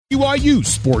BYU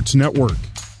Sports Network.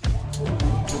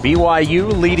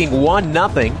 BYU leading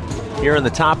 1-0 here in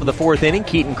the top of the fourth inning.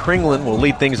 Keaton Kringlen will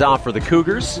lead things off for the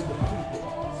Cougars.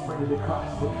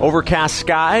 Overcast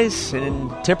skies and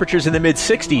temperatures in the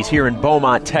mid-60s here in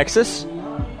Beaumont, Texas.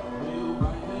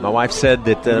 My wife said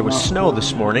that there was snow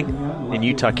this morning, in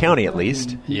Utah County at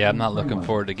least. Yeah, I'm not looking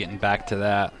forward to getting back to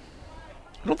that.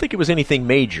 I don't think it was anything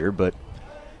major, but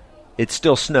it's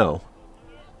still snow.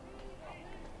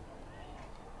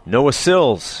 Noah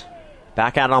Sills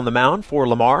back out on the mound for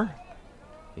Lamar.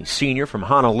 He's senior from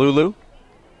Honolulu.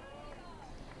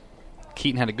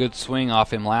 Keaton had a good swing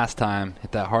off him last time.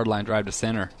 Hit that hard line drive to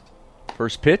center.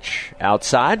 First pitch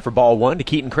outside for ball one to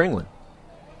Keaton Kringlen.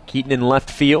 Keaton in left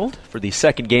field for the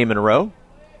second game in a row.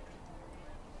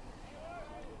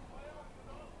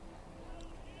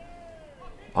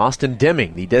 Austin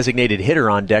Deming, the designated hitter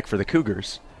on deck for the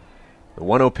Cougars. The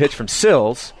 1-0 pitch from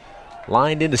Sills,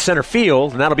 lined into center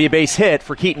field, and that'll be a base hit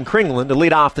for Keaton Kringlen to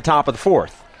lead off the top of the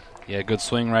fourth. Yeah, good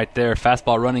swing right there.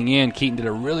 Fastball running in. Keaton did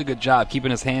a really good job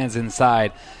keeping his hands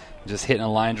inside, just hitting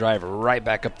a line drive right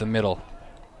back up the middle.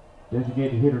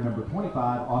 Designated hitter number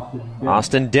 25, Austin Deming.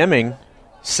 Austin Deming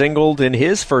singled in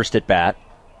his first at-bat.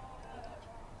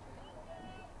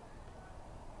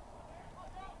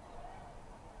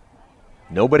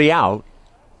 Nobody out.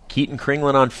 Keaton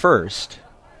Kringlen on first.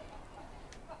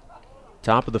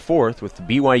 Top of the fourth with the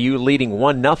BYU leading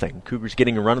 1-0. Cougars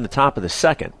getting a run in the top of the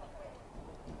second.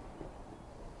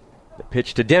 The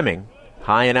pitch to Deming,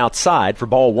 high and outside for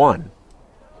ball one.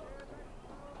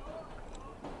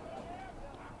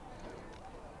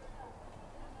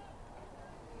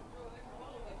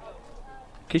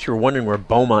 In case you're wondering where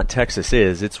Beaumont, Texas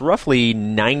is, it's roughly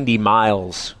 90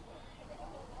 miles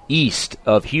east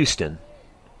of Houston.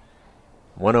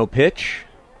 1-0 pitch,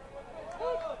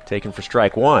 taken for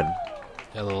strike one.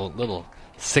 A little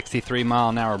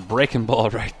 63-mile-an-hour breaking ball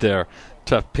right there.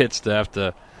 Tough pitch to have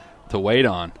to wait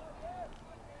on.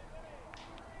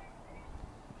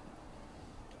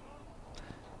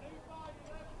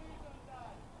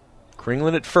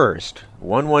 Kringlen at first.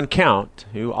 1-1 count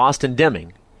to Austin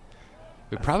Deming.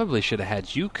 We probably should have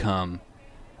had you come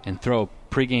and throw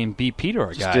pregame BP to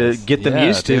our Just guys. to get them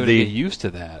used to get used to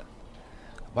that.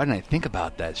 Why didn't I think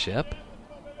about that, Shep?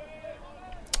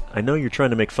 I know you're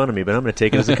trying to make fun of me, but I'm going to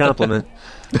take it as a compliment.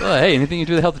 Well, hey, anything you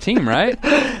do to help the team, right?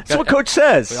 That's what Coach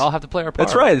says. We all have to play our part.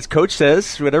 That's right. As Coach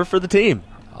says, whatever for the team.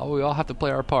 We all have to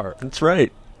play our part. That's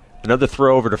right. Another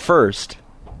throw over to first.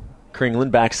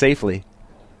 Kringlen back safely.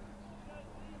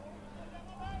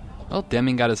 Well,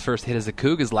 Deming got his first hit as a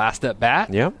Coug, his last at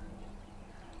bat. Yep.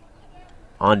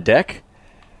 On deck,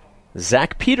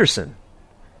 Zach Peterson.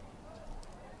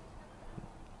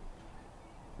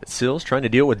 But Sills trying to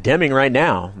deal with Deming right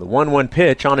now. The 1-1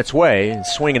 pitch on its way, and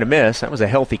swing and a miss. That was a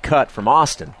healthy cut from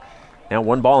Austin. Now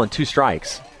 1 ball and 2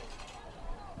 strikes.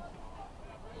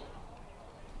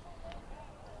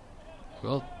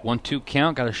 Well, 1-2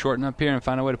 count. Got to shorten up here and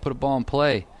find a way to put a ball in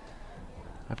play.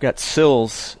 I've got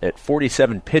Sills at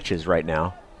 47 pitches right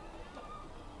now.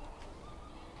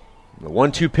 The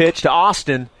 1-2 pitch to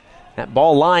Austin. That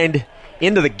ball lined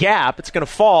into the gap. It's going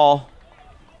to fall.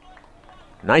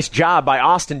 Nice job by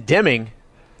Austin Deming.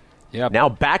 Yep. Now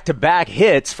back-to-back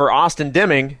hits for Austin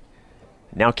Deming.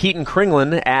 Now Keaton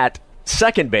Kringlen at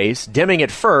second base, Deming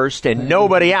at first, and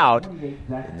nobody out.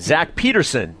 Zach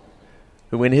Peterson,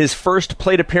 who in his first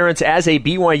plate appearance as a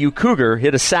BYU Cougar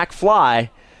hit a sac fly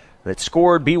that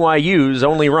scored BYU's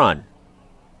only run.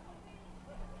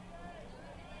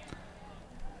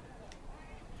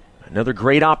 Another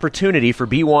great opportunity for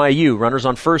BYU. Runners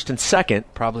on first and second.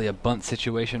 Probably a bunt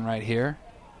situation right here.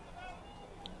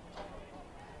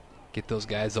 Get those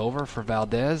guys over for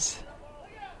Valdez.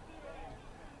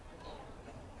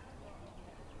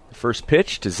 The first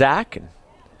pitch to Zach, and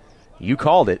you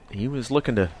called it. He was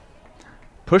looking to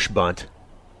push bunt.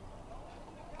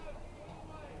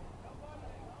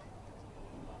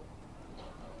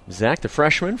 Zach, the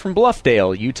freshman from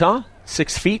Bluffdale, Utah,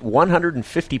 6 feet,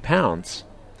 150 pounds.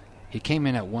 He came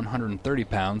in at 130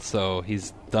 pounds, so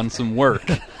he's done some work.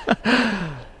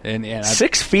 and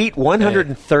 6 feet,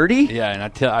 130? Yeah,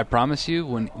 and I promise you,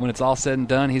 when it's all said and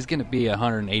done, he's going to be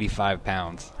 185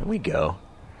 pounds. There we go.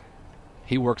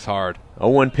 He works hard.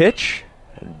 0-1 pitch.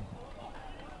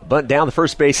 Bunt down the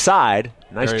first base side.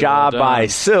 Nice job by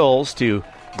Sills to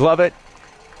glove it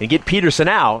and get Peterson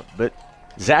out, but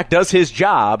Zach does his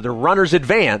job. The runners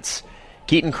advance.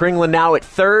 Keaton Kringlen now at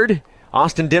third.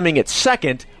 Austin Deming at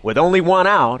second with only 1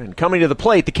 out. And coming to the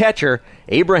plate, the catcher,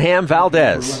 Abraham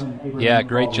Valdez. Yeah,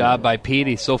 great job by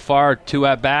Petey. So far, 2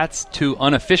 at-bats, 2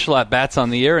 unofficial at-bats on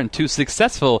the year, and 2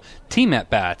 successful team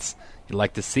at-bats. You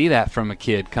like to see that from a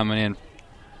kid coming in.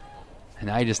 And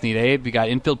now you just need Abe. You got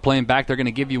infield playing back. They're going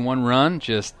to give you one run.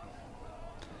 Just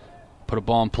put a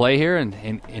ball in play here and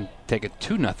take a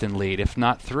 2-0 lead, if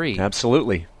not 3.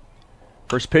 Absolutely.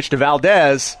 First pitch to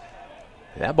Valdez.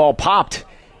 That ball popped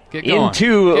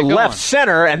into left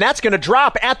center, and that's going to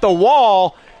drop at the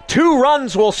wall. 2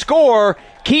 runs will score.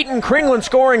 Keaton Kringlen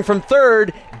scoring from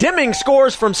third. Dimming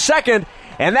scores from second,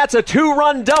 and that's a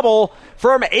 2-run double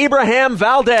from Abraham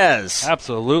Valdez.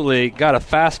 Absolutely. Got a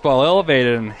fastball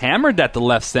elevated and hammered that to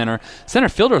left center. Center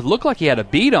fielder looked like he had a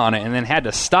beat on it and then had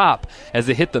to stop as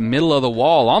it hit the middle of the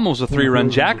wall. Almost a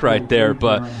 3-run jack right there.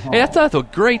 But hey, that's a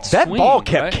great swing. That ball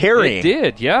kept carrying. It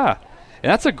did, yeah.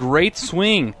 And that's a great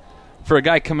swing for a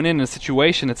guy coming in a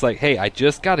situation. It's like, hey, I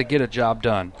just got to get a job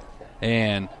done.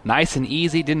 And nice and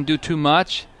easy, didn't do too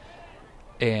much.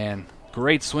 And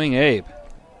great swing, Abe.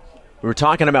 We were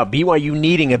talking about BYU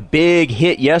needing a big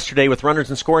hit yesterday with runners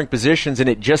in scoring positions, and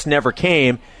it just never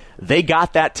came. They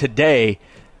got that today.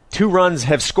 2 runs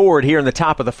have scored here in the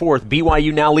top of the 4th.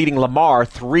 BYU now leading Lamar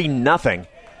 3-0.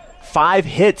 5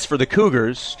 hits for the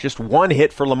Cougars, just 1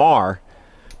 hit for Lamar.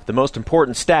 But the most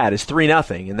important stat is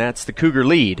 3-0, and that's the Cougar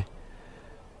lead.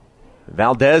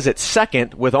 Valdez at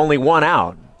second with only 1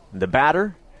 out. The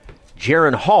batter,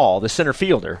 Jaron Hall, the center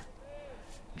fielder.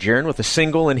 Jaron with a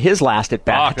single in his last at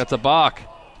bat. Balk, that's a balk.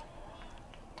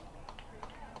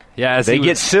 Yeah, they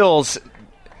get Sills.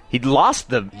 He'd lost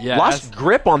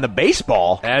grip on the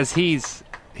baseball. As he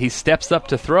steps up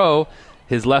to throw,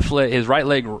 his right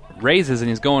leg raises and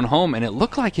he's going home, and it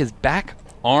looked like his back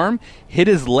arm hit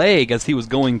his leg as he was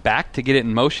going back to get it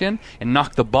in motion and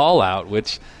knocked the ball out,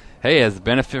 which, hey, has the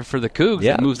benefit for the Cougs.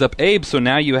 Yeah. It moves up Abe, so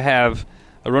now you have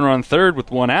a runner on third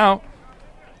with 1 out.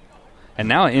 And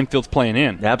now infield's playing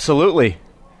in. Absolutely.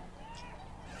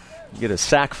 You get a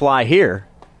sac fly here.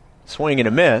 Swing and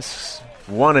a miss.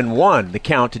 1-1 the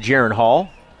count to Jaron Hall.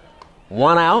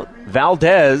 1 out.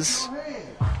 Valdez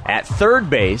at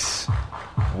third base.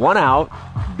 1 out.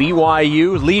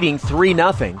 BYU leading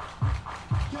 3-0.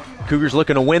 Cougars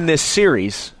looking to win this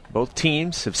series. Both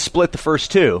teams have split the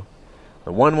first 2.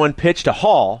 The 1-1 pitch to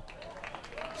Hall.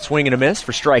 Swing and a miss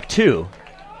for strike 2.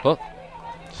 Well,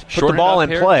 put the ball in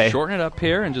play. Shorten it up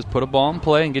here and just put a ball in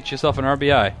play and get yourself an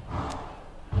RBI.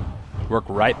 Work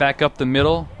right back up the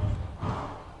middle.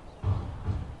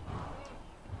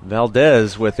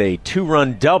 Valdez with a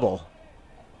 2-run double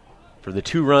for the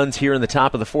 2 runs here in the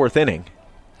top of the 4th inning.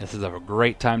 This is a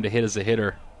great time to hit as a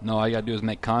hitter. No, all you got to do is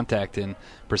make contact, and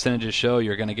percentages show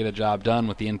you're going to get a job done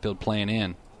with the infield playing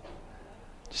in.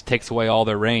 Just takes away all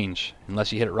their range.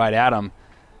 Unless you hit it right at them,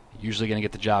 you're usually going to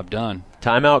get the job done.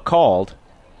 Timeout called.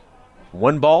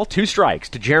 1 ball, 2 strikes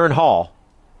to Jaron Hall.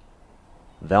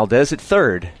 Valdez at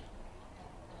third.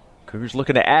 Cougars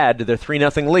looking to add to their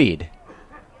 3-0 lead.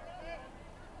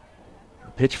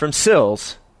 Pitch from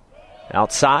Sills.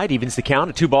 Outside, evens the count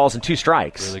at 2 balls and 2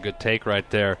 strikes. Really good take right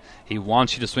there. He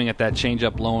wants you to swing at that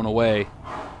changeup low and away.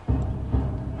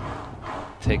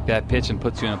 Take that pitch and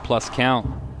puts you in a plus count.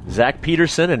 Zach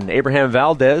Peterson and Abraham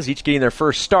Valdez each getting their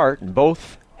first start, and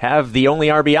both have the only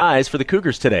RBIs for the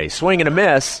Cougars today. Swing and a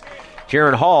miss.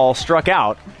 Jaron Hall struck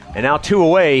out, and now 2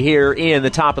 away here in the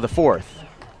top of the 4th.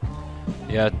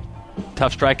 Yeah,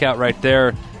 tough strikeout right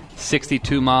there.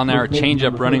 62-mile-an-hour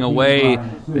changeup running away.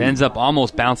 It ends up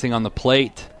almost bouncing on the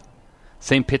plate.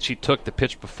 Same pitch he took the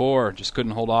pitch before. Just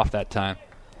couldn't hold off that time.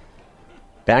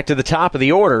 Back to the top of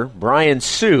the order. Brian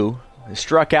Sue is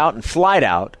struck out and flied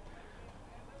out.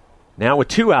 Now with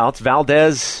 2 outs,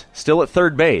 Valdez still at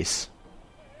third base.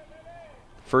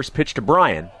 First pitch to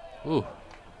Brian. Ooh.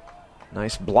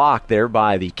 Nice block there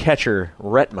by the catcher,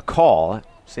 Rhett McCall.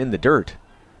 It's in the dirt.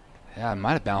 Yeah, it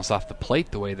might have bounced off the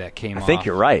plate the way that came off. I think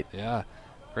you're right. Yeah,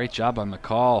 great job by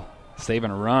McCall,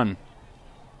 saving a run.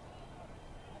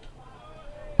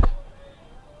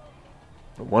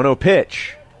 The 1-0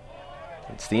 pitch.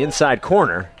 It's the inside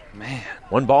corner. Man.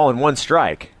 1 ball and 1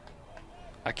 strike.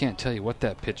 I can't tell you what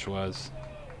that pitch was.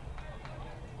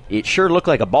 It sure looked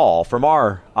like a ball from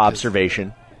our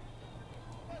observation.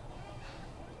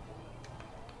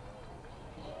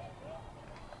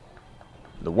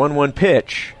 The 1-1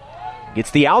 pitch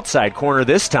gets the outside corner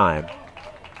this time.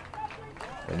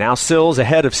 And now Sills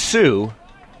ahead of Sue.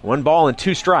 1 ball and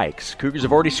 2 strikes. Cougars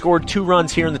have already scored 2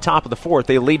 runs here in the top of the 4th.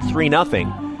 They lead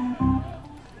 3-0.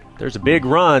 There's a big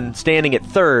run standing at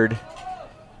third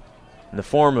in the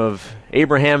form of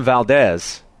Abraham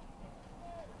Valdez.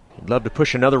 He'd love to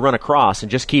push another run across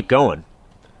and just keep going.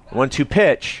 1-2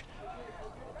 pitch.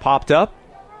 Popped up.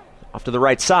 Off to the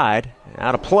right side.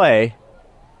 Out of play.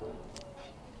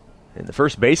 And the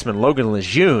first baseman, Logan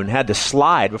Lejeune, had to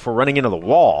slide before running into the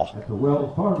wall. That's the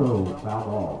Wells Fargo foul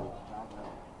ball.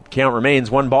 Count remains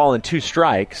 1 ball and 2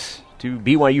 strikes to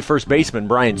BYU first baseman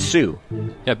Brian Sue.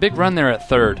 Yeah, big run there at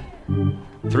third.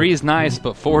 3 is nice,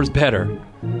 but 4 is better.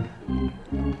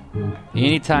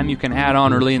 Anytime you can add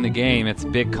on early in the game, it's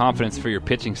big confidence for your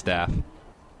pitching staff.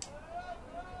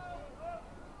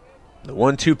 The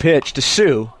 1-2 pitch to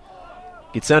Sue.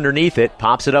 Gets underneath it,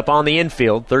 pops it up on the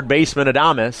infield. Third baseman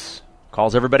Adames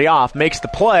calls everybody off, makes the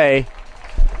play.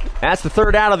 That's the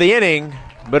third out of the inning,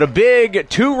 but a big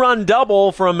 2-run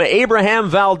double from Abraham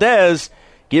Valdez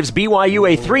gives BYU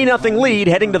a 3-0 lead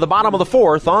heading to the bottom of the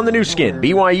 4th on the new skin,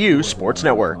 BYU Sports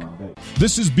Network.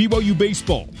 This is BYU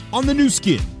Baseball on the new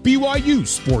skin, BYU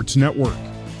Sports Network.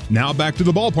 Now back to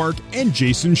the ballpark and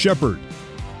Jason Shepard.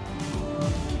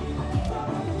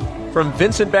 From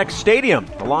Vincent Beck Stadium,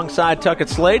 alongside Tuckett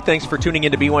Slade, thanks for tuning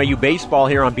into BYU Baseball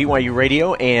here on BYU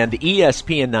Radio and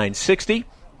ESPN 960.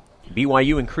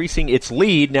 BYU increasing its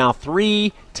lead, now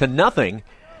 3-0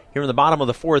 here in the bottom of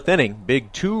the 4th inning.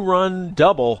 Big 2-run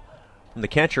double from the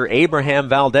catcher Abraham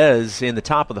Valdez in the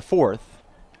top of the 4th.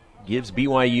 Gives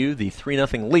BYU the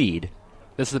 3-0 lead.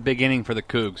 This is a big inning for the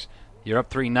Cougs. You're up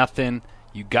 3-0.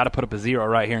 You got to put up a 0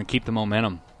 right here and keep the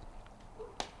momentum.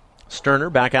 Sterner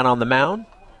back out on the mound.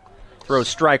 Throws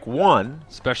strike 1.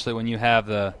 Especially when you have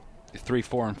the 3,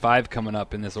 4, and 5 coming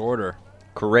up in this order.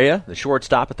 Correa, the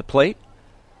shortstop at the plate.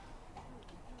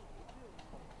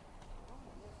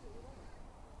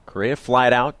 Correa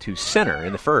flied out to center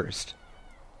in the first.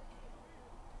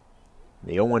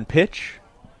 The 0-1 pitch.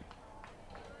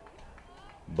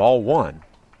 Ball 1.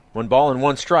 1 ball and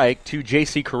 1 strike to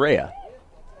J.C. Correa.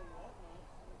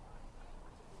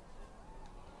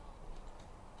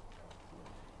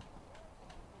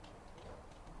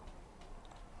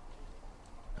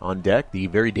 On deck, the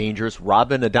very dangerous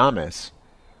Robin Adames.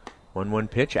 1-1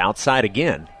 pitch, outside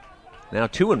again. Now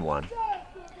 2-1.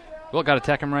 Well, got to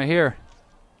attack him right here.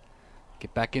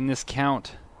 Get back in this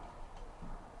count.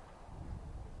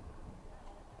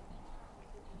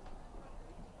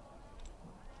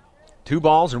 Two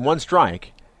balls and 1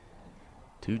 strike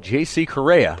to J.C.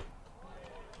 Correa.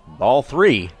 Ball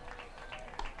 3.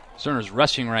 Sterner's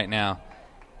rushing right now.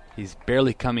 He's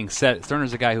barely coming set.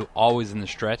 Sterner's a guy who always in the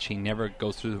stretch. He never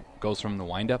goes from the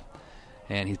windup,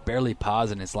 and he's barely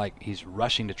pausing. It's like he's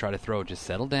rushing to try to throw. Just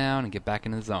settle down and get back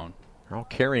into the zone. They're all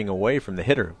carrying away from the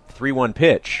hitter. 3-1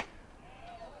 pitch.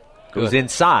 Goes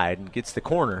inside and gets the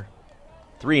corner.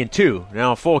 3-2.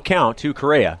 Now a full count to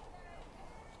Correa.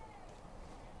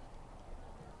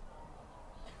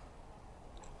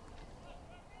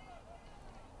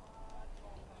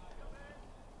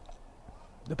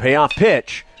 The payoff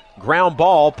pitch. Ground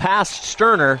ball past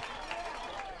Sterner.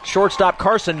 Shortstop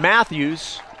Carson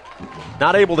Matthews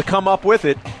not able to come up with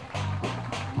it.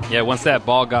 Yeah, once that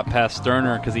ball got past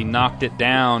Sterner, because he knocked it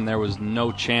down, there was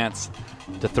no chance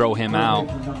to throw him out.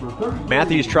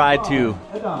 Matthews tried to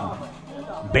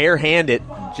barehand it,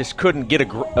 just couldn't get a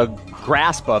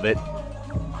grasp of it.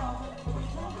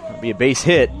 It'll be a base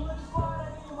hit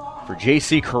for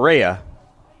J.C. Correa.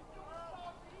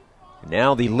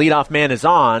 Now the leadoff man is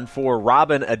on for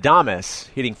Robin Adames,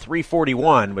 hitting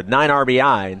 .341 with 9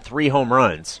 RBI and 3 home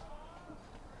runs.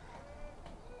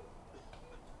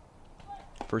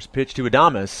 First pitch to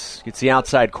Adames, gets the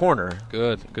outside corner.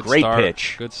 Good Great start.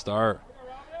 Pitch. Good start.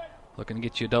 Looking to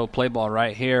get you a double play ball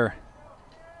right here.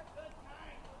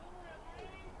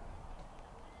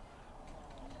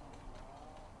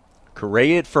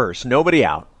 Correa at first, nobody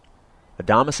out.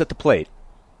 Adames at the plate.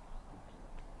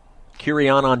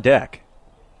 Curion on deck.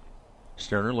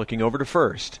 Sterner looking over to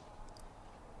first.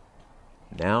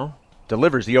 Now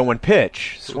delivers the 0-1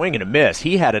 pitch. Swing and a miss.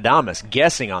 He had Adames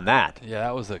guessing on that. Yeah,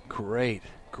 that was a great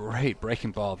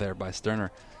breaking ball there by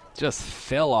Sterner. Just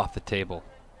fell off the table.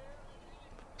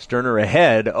 Sterner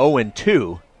ahead,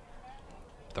 0-2.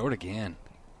 Throw it again.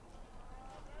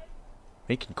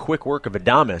 Making quick work of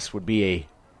Adames would be a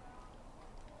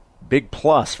big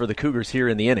plus for the Cougars here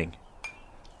in the inning.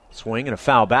 Swing and a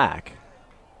foul back.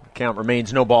 The count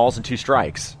remains no balls and 2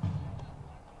 strikes.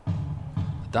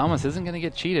 Adames isn't going to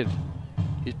get cheated.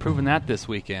 He's proven that this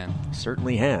weekend.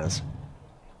 Certainly has.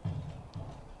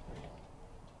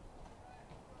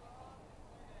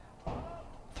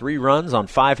 Three runs on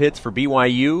 5 hits for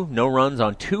BYU. No runs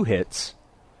on 2 hits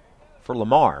for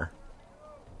Lamar.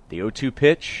 The 0-2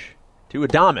 pitch to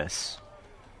Adames.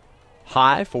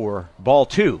 High for ball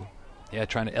 2. Yeah,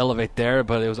 trying to elevate there,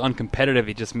 but it was uncompetitive.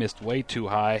 He just missed way too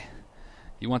high.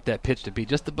 You want that pitch to be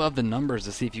just above the numbers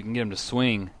to see if you can get him to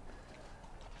swing.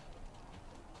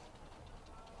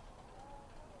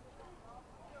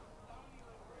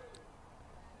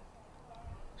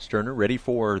 Sterner ready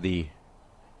for the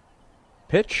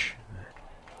pitch.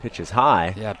 Pitch is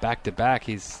high. Yeah, back-to-back.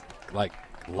 He's,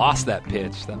 lost that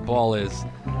pitch. That ball is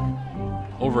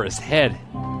over his head.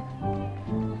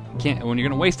 When you're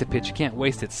going to waste a pitch, you can't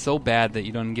waste it so bad that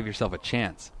you don't give yourself a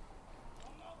chance.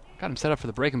 Got him set up for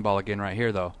the breaking ball again right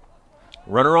here, though.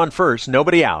 Runner on first,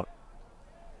 nobody out.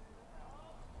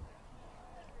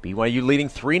 BYU leading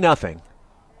 3-0.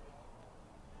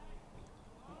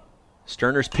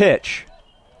 Sterner's pitch.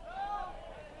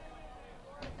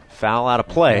 Foul out of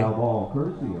play. Foul ball,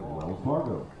 courtesy of Wells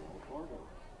Fargo.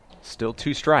 Still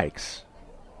 2 strikes.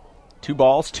 2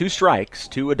 balls, 2 strikes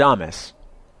to Adames.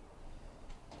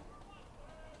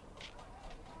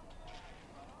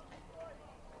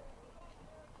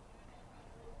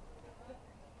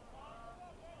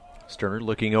 Sterner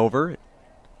looking over.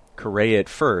 Correa at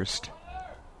first.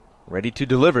 Ready to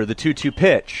deliver the 2-2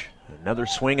 pitch. Another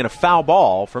swing and a foul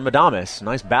ball from Adames.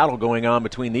 Nice battle going on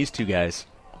between these two guys.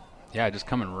 Yeah, just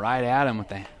coming right at him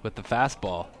with the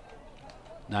fastball.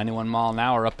 91 mile an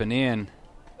hour up and in.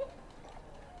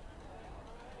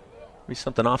 Maybe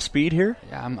something off speed here?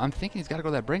 Yeah, I'm thinking he's got to go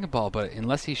to that breaking ball, but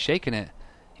unless he's shaking it,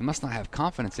 he must not have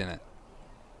confidence in it.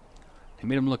 He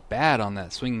made him look bad on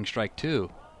that swinging strike, too.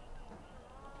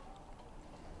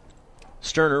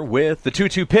 Sterner with the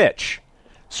 2-2 pitch.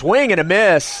 Swing and a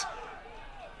miss.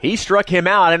 He struck him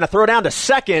out, and a throw down to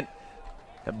second.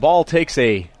 The ball takes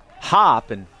a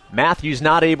hop, and Matthews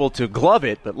not able to glove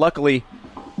it, but luckily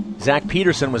Zach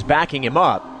Peterson was backing him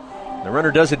up. The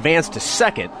runner does advance to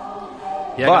second,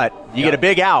 but you get a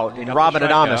big out, and Robin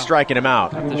Adames striking him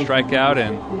out. Got the strikeout,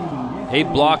 and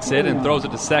Abe blocks it and throws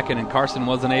it to second, and Carson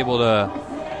wasn't able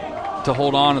to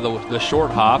hold on to the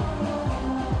short hop.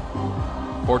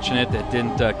 Fortunate that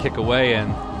didn't kick away,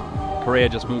 and Correa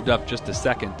just moved up just a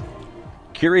second.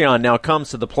 Kirion now comes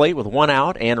to the plate with 1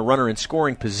 out and a runner in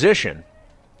scoring position.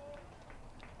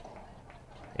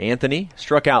 Anthony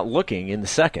struck out looking in the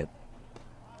second.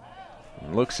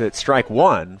 Looks at strike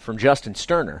 1 from Justin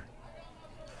Sterner.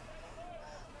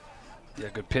 Yeah,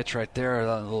 good pitch right there.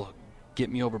 A little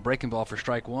get-me-over breaking ball for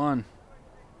strike 1.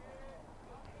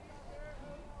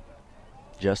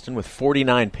 Justin with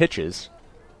 49 pitches.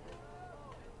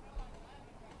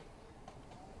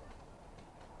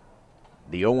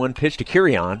 The 0-1 pitch to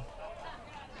Kirion.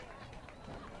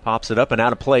 Pops it up and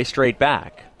out of play, straight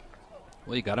back.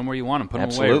 Well, you got him where you want him. Put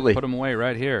Absolutely. him away. Put him away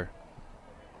right here.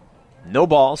 No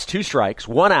balls, 2 strikes,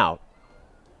 1 out.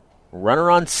 Runner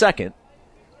on second.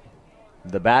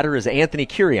 The batter is Anthony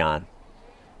Kirion.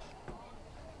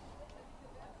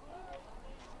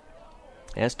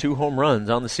 Has 2 home runs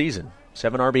on the season,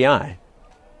 7 RBI.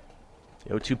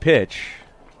 The 0-2 pitch.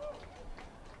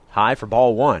 High for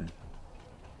ball 1.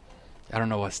 I don't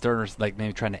know what Sterner's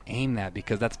maybe trying to aim that,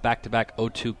 because that's back-to-back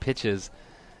 0-2 pitches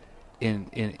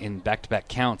in back-to-back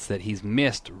counts that he's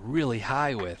missed really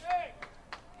high with.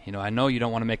 You know, I know you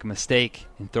don't want to make a mistake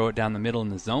and throw it down the middle in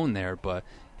the zone there, but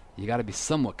you got to be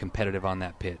somewhat competitive on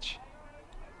that pitch.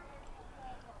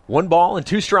 1 ball and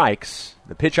 2 strikes.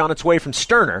 The pitch on its way from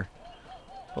Sterner.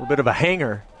 A little bit of a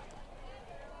hanger.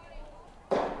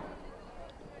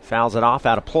 Fouls it off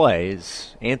out of play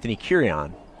is Anthony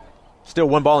Kirion. Still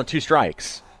 1 ball and 2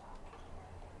 strikes.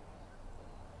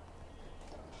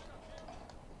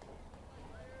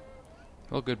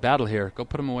 Well, good battle here. Go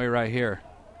put him away right here.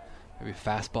 Maybe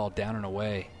fastball down and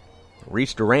away.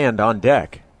 Reese Durand on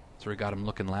deck. That's where he got him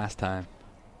looking last time.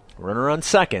 Runner on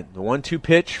second. The 1-2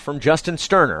 pitch from Justin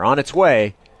Sterner on its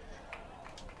way.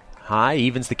 High,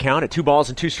 evens the count at 2 balls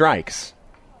and 2 strikes.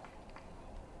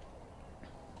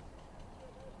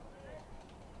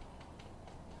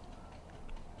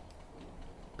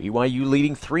 BYU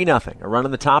leading 3-0. A run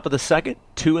in the top of the second,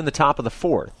 2 in the top of the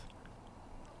fourth.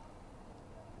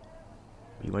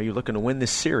 BYU looking to win this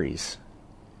series.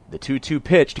 The 2-2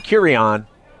 pitch to Kirion.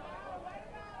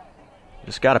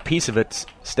 Just got a piece of it.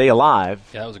 Stay alive.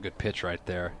 Yeah, that was a good pitch right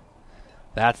there.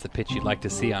 That's the pitch you'd like to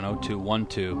see on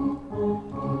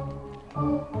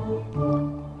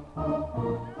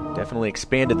 0-2-1-2. Definitely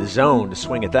expanded the zone to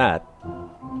swing at that.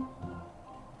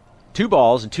 2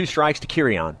 balls and 2 strikes to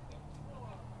Kirion.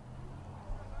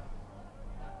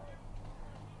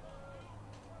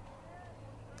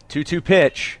 2-2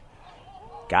 pitch.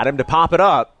 Got him to pop it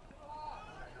up.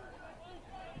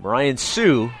 Brian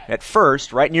Sue at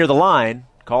first, right near the line,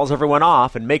 calls everyone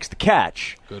off and makes the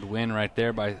catch. Good win right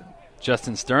there by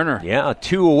Justin Sterner. Yeah,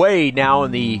 2 away now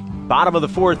in the bottom of the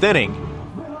 4th inning.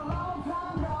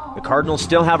 The Cardinals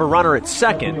still have a runner at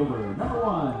second.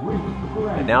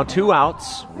 And now 2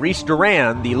 outs. Reese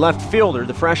Durand, the left fielder,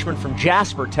 the freshman from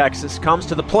Jasper, Texas, comes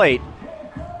to the plate.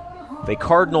 The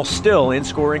Cardinals still in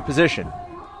scoring position.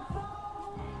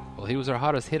 Well, he was our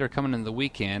hottest hitter coming into the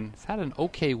weekend. He's had an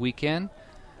okay weekend.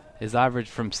 His average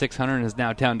from 600 is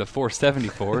now down to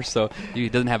 474, so he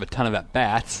doesn't have a ton of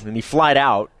at-bats. And he flied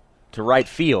out to right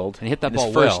field. And he hit that ball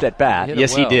his first at bat.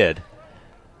 Yes, he did.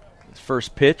 His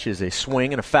first pitch is a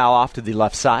swing and a foul off to the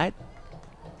left side.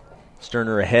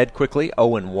 Sterner ahead quickly,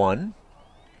 0-1.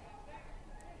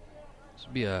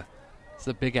 It's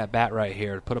a big at-bat right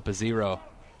here to put up a 0.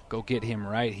 Go get him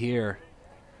right here.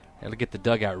 It'll get the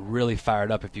dugout really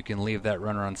fired up if you can leave that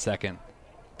runner on second.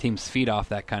 Teams feed off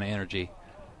that kind of energy.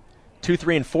 2,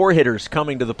 3, and 4 hitters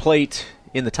coming to the plate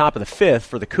in the top of the 5th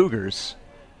for the Cougars.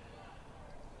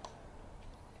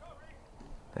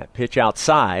 That pitch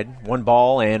outside, 1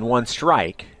 ball and 1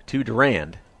 strike to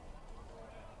Durand.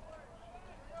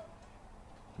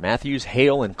 Matthews,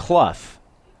 Hale, and Clough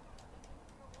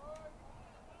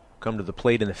come to the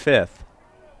plate in the 5th,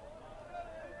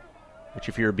 which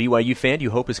if you're a BYU fan, you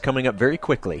hope is coming up very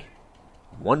quickly.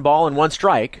 1 ball and 1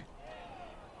 strike.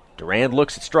 Durand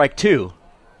looks at strike 2.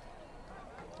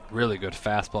 Really good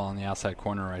fastball on the outside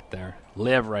corner right there.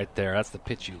 Live right there. That's the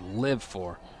pitch you live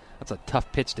for. That's a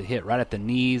tough pitch to hit right at the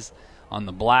knees on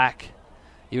the black.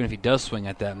 Even if he does swing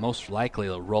at that, most likely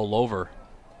he'll roll over.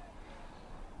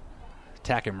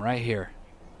 Attack him right here.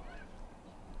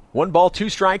 1 ball, 2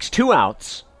 strikes, 2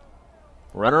 outs.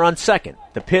 Runner on second.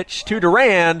 The pitch to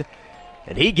Durand,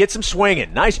 and he gets him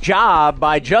swinging. Nice job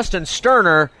by Justin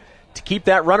Sterner to keep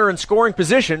that runner in scoring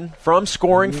position from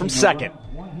scoring from second.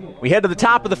 We head to the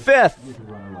top of the 5th.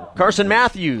 Carson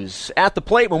Matthews at the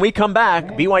plate. When we come back,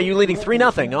 BYU leading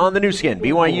 3-0 on the new skin,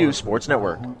 BYU Sports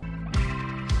Network.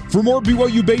 For more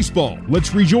BYU baseball,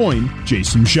 let's rejoin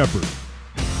Jason Shepard.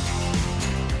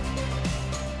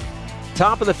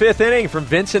 Top of the 5th inning from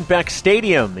Vincent Beck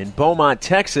Stadium in Beaumont,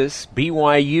 Texas.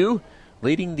 BYU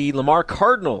leading the Lamar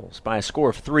Cardinals by a score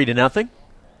of 3-0.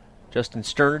 Justin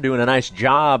Sterner doing a nice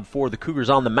job for the Cougars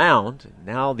on the mound.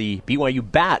 Now the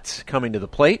BYU bats coming to the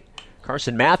plate.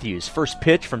 Carson Matthews, first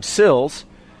pitch from Sills,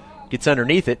 gets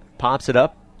underneath it, pops it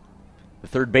up. The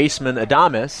third baseman,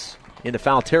 Adames, into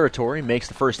foul territory, makes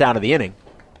the first out of the inning.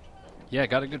 Yeah,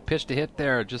 got a good pitch to hit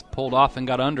there. Just pulled off and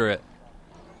got under it.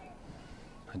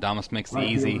 Adames makes the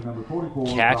easy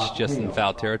catch just in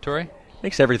foul territory.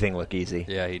 Makes everything look easy.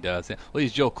 Yeah, he does. Well,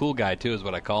 he's Joe Cool Guy, too, is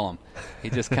what I call him.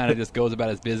 He just kind of just goes about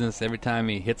his business. Every time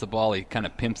he hits a ball, he kind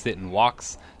of pimps it and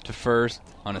walks to first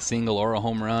on a single or a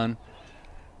home run.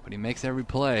 But he makes every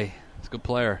play. He's a good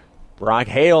player. Brock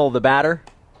Hale, the batter,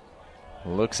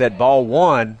 looks at ball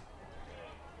 1.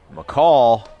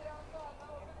 McCall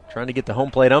trying to get the home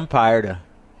plate umpire to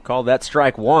call that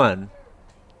strike 1.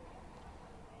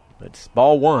 But it's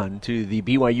ball 1 to the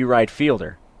BYU right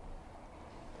fielder.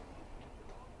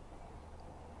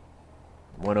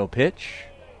 1-0 pitch.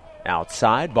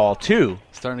 Outside, ball 2.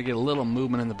 Starting to get a little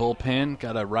movement in the bullpen.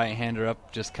 Got a right-hander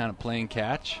up, just kind of playing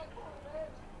catch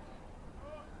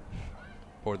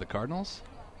for the Cardinals.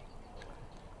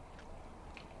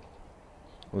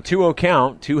 Well, 2-0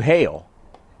 count to Hale.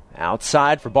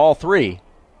 Outside for ball 3.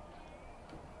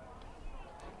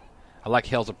 I like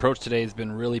Hale's approach today. He's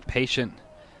been really patient.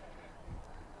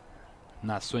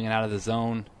 Not swinging out of the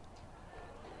zone.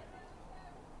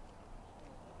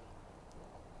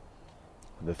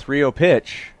 The 3-0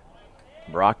 pitch.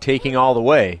 Brock taking all the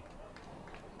way.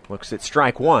 Looks at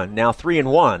strike 1. Now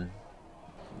 3-1.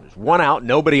 There's 1 out,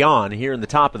 nobody on here in the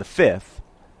top of the 5th.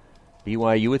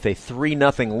 BYU with a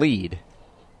 3-0 lead.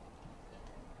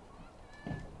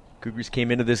 Cougars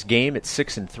came into this game at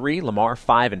 6-3. Lamar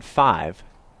 5-5.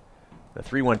 The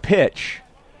 3-1 pitch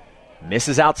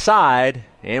misses outside,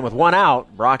 and with 1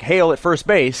 out, Brock Hale at first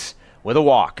base with a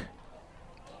walk.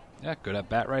 Yeah, good at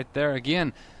bat right there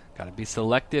again. Got to be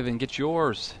selective and get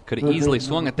yours. Could have easily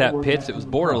swung at that pitch. It was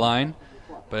borderline,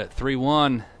 but at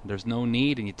 3-1, there's no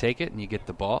need, and you take it and you get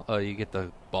the ball. You get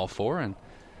the ball 4 and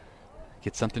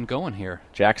get something going here.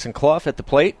 Jackson Clough at the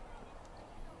plate,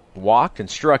 walked and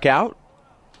struck out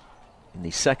in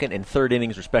the second and third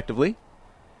innings, respectively.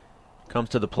 Comes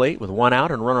to the plate with 1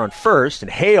 out and a runner on first,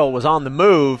 and Hale was on the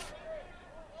move.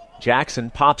 Jackson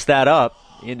pops that up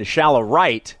into shallow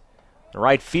right. The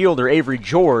right fielder, Avery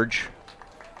George,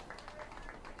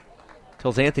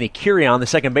 tells Anthony Curion, the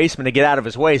second baseman, to get out of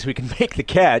his way so he can make the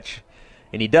catch,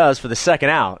 and he does for the second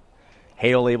out.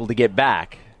 Hale able to get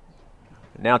back.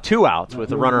 Now 2 outs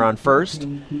with a runner on first.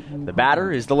 The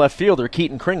batter is the left fielder,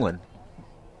 Keaton Kringlen.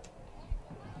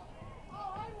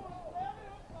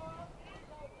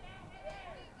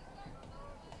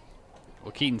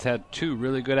 Well, Keaton's had 2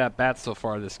 really good at-bats so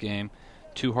far this game.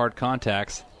 2 hard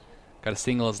contacts. Got a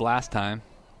single his last time.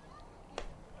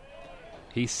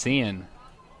 He's seeing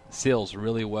Sills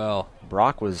really well.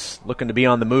 Brock was looking to be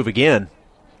on the move again.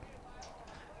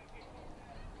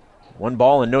 1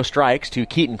 ball and no strikes to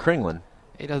Keaton Kringlen.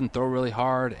 He doesn't throw really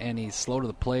hard, and he's slow to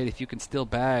the plate. If you can steal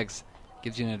bags,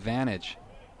 gives you an advantage.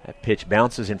 That pitch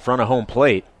bounces in front of home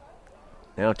plate.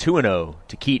 Now 2-0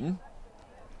 to Keaton.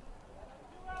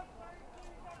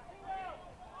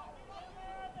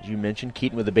 As you mentioned,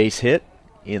 Keaton with a base hit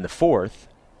in the 4th.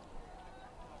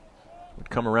 Would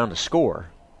come around to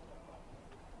score.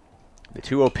 The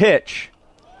 2-0 pitch.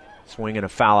 Swing and a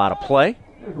foul out of play.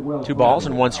 2 balls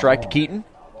and 1 strike to Keaton.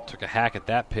 Took a hack at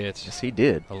that pitch. Yes, he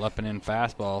did. A up-and-in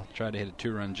fastball. Tried to hit a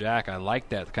 2-run jack. I like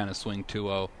that kind of swing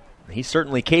 2-0. He's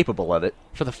certainly capable of it.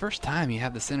 For the first time, you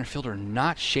have the center fielder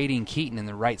not shading Keaton in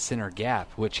the right center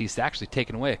gap, which he's actually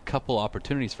taken away a couple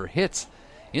opportunities for hits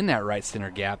in that right center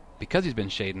gap because he's been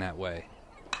shading that way.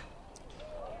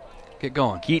 Get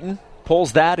going. Keaton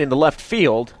pulls that into left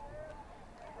field.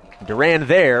 Duran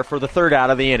there for the 3rd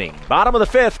out of the inning. Bottom of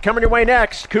the 5th, coming your way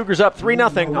next. Cougars up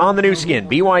 3-0 on the new skin,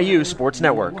 BYU Sports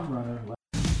Network.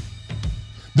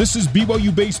 This is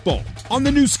BYU Baseball on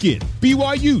the new skin,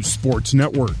 BYU Sports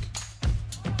Network.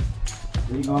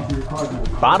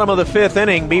 Bottom of the 5th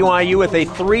inning, BYU with a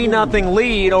 3-0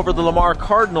 lead over the Lamar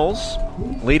Cardinals.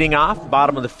 Leading off,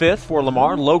 bottom of the 5th for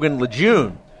Lamar, Logan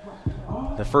Lejeune,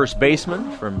 the first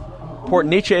baseman from Port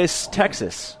Neches,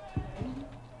 Texas.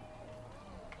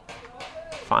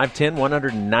 5'10",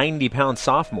 190-pound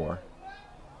sophomore.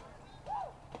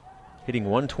 Hitting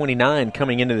 129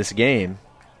 coming into this game.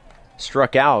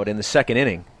 Struck out in the 2nd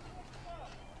inning.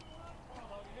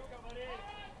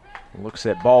 Looks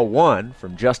at ball 1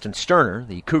 from Justin Sterner,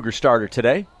 the Cougar starter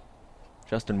today.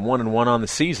 Justin 1-1 on the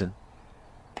season.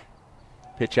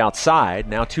 Pitch outside,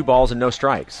 now 2 balls and no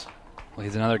strikes. Well,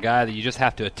 he's another guy that you just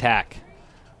have to attack.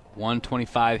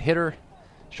 125 hitter,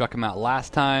 struck him out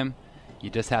last time. You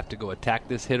just have to go attack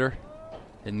this hitter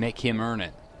and make him earn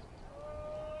it.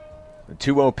 The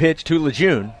 2-0 pitch to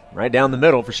Lejeune, right down the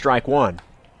middle for strike 1.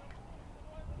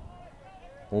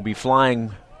 We'll be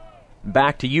flying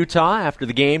back to Utah after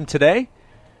the game today,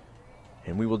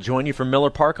 and we will join you from Miller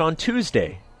Park on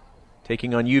Tuesday,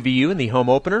 taking on UVU in the home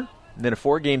opener, and then a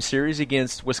 4-game series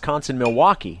against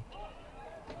Wisconsin-Milwaukee.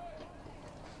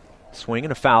 Swing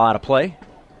and a foul out of play.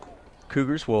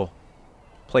 Cougars will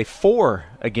play 4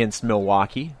 against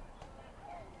Milwaukee.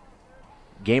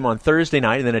 Game on Thursday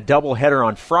night, and then a doubleheader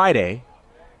on Friday.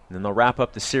 And then they'll wrap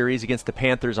up the series against the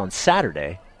Panthers on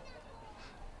Saturday.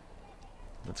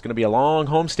 It's going to be a long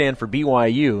homestand for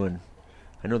BYU, and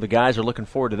I know the guys are looking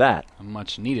forward to that. A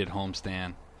much-needed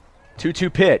homestand.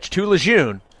 2-2 pitch to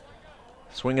Lejeune.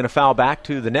 Swinging a foul back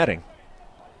to the netting.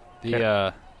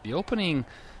 The opening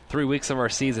 3 weeks of our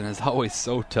season is always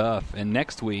so tough. And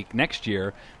next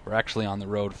year, we're actually on the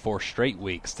road 4 straight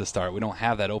weeks to start. We don't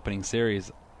have that opening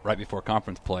series right before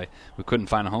conference play. We couldn't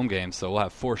find a home game, so we'll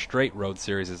have 4 straight road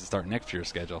series to start next year's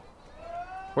schedule.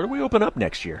 Where do we open up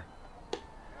next year?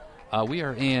 We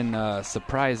are in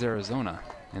Surprise, Arizona,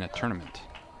 in a tournament.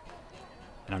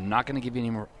 And I'm not going to give you any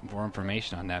more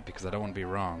information on that because I don't want to be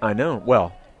wrong. I know.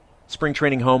 Well, spring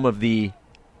training home of the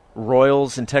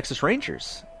Royals and Texas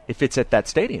Rangers, if it's at that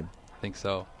stadium. I think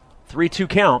so. 3-2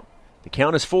 count. The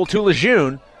count is full to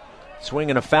Lejeune.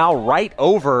 Swinging a foul right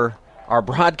over our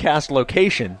broadcast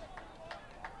location.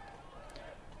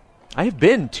 I have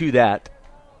been to that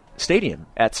stadium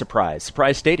at Surprise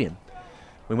Stadium.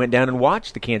 We went down and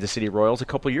watched the Kansas City Royals a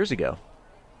couple years ago.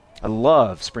 I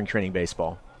love spring training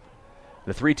baseball.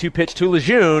 The 3-2 pitch to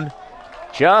Lejeune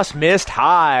just missed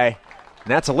high.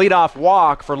 And that's a leadoff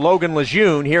walk for Logan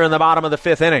Lejeune here in the bottom of the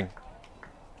 5th inning.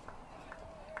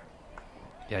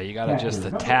 Yeah, you got to just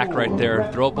attack right there.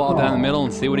 Throw a ball down the middle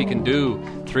and see what he can do.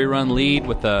 3-run lead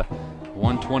with a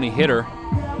 120 hitter.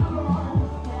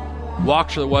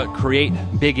 Walks are what create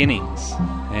big innings.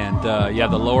 And you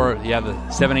have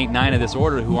the 7, 8, 9 of this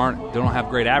order who don't have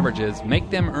great averages. Make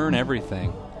them earn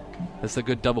everything. This is a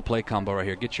good double play combo right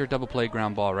here. Get your double play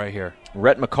ground ball right here.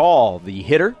 Rhett McCall, the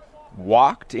hitter,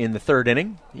 walked in the 3rd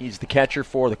inning. He's the catcher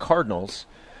for the Cardinals.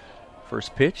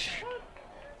 First pitch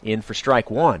in for strike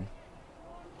 1.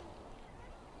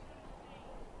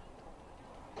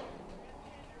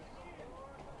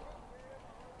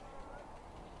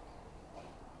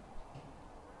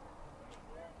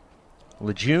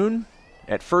 Lejeune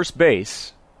at first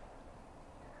base.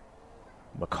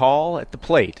 McCall at the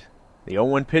plate. The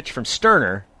 0-1 pitch from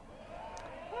Sterner.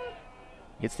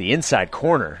 Gets the inside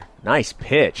corner. Nice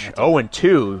pitch.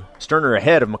 0-2. Sterner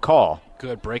ahead of McCall.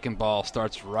 Good breaking ball.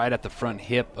 Starts right at the front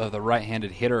hip of the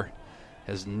right-handed hitter.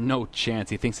 Has no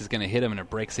chance. He thinks he's going to hit him, and it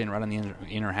breaks in right on the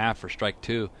inner half for strike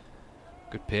 2.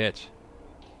 Good pitch.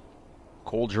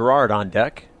 Cole Girard on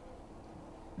deck.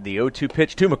 The 0-2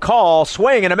 pitch to McCall.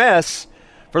 Swing and a miss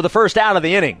for the first out of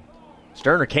the inning.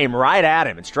 Sterner came right at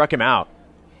him and struck him out.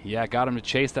 Yeah, got him to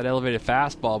chase that elevated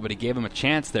fastball, but he gave him a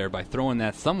chance there by throwing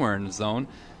that somewhere in the zone.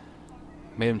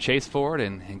 Made him chase forward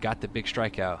and got the big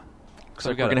strikeout. Looks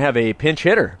like we're going to have a pinch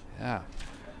hitter. Yeah.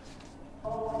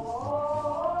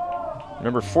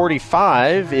 Number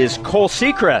 45 is Cole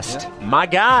Sechrest, my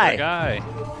guy.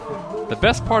 The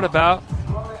best part about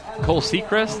Cole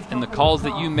Sechrest and the calls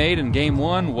that you made in Game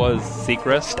 1 was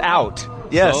Sechrest out.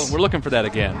 Yes. So we're looking for that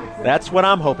again. That's what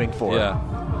I'm hoping for. Yeah.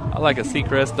 I like a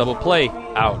Sechrest double play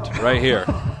out right here.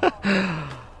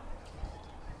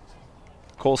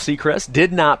 Cole Sechrest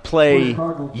did not play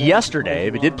yesterday,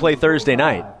 but did play Thursday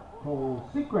night.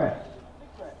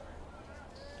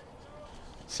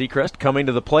 Sechrest coming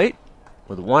to the plate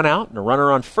with one out and a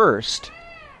runner on first.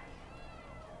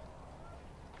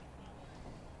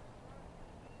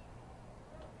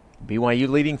 BYU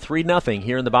leading 3-0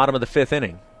 here in the bottom of the fifth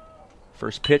inning.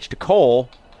 First pitch to Cole.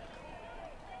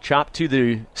 Chopped to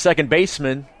the second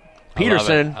baseman,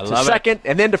 Peterson, to second,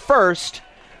 and then to first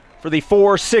for the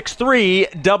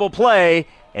 4-6-3 double play.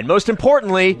 And most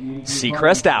importantly,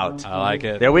 Sechrest out. I like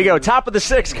it. There we go. Top of the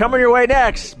sixth coming your way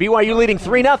next. BYU leading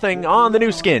 3-0 on the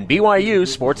new skin, BYU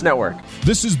Sports Network.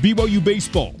 This is BYU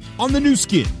Baseball on the new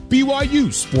skin,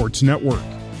 BYU Sports Network.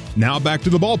 Now back to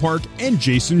the ballpark and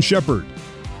Jason Shepard.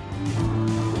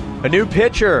 A new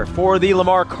pitcher for the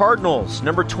Lamar Cardinals,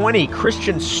 number 20,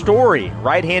 Christian Story,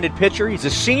 right-handed pitcher. He's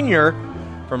a senior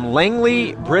from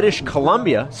Langley, British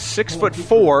Columbia,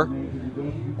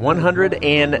 6'4",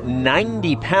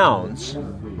 190 pounds.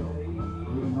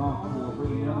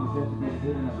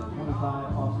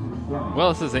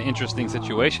 Well, this is an interesting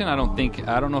situation. I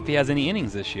don't know if he has any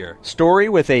innings this year. Story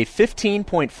with a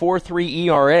 15.43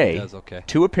 ERA. That's okay.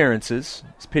 2 appearances.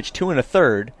 He's pitched 2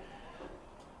 1/3.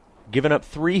 Given up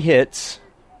 3 hits,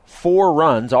 4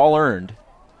 runs, all earned,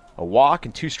 a walk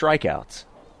and 2 strikeouts.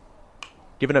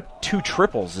 Given up 2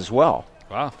 triples as well.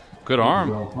 Wow, good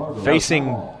arm. Facing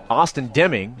Austin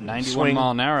Deming. 91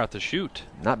 mile an hour at the chute.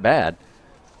 Not bad.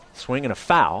 Swing and a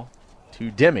foul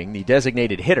to Deming, the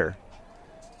designated hitter.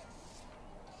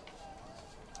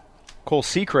 Cole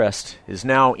Sechrest is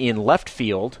now in left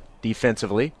field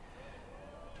defensively.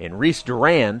 And Reese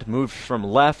Durand moved from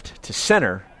left to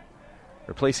center,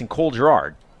 replacing Cole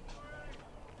Girard.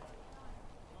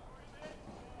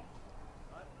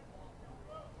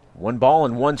 One ball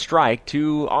and 1 strike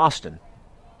to Austin.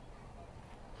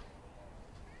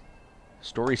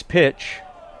 Story's pitch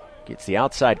gets the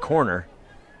outside corner.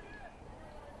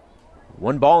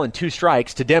 1 ball and 2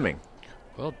 strikes to Deming.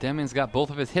 Well, Deming's got both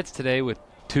of his hits today with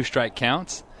 2 strike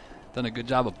counts. Done a good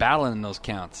job of battling in those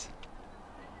counts.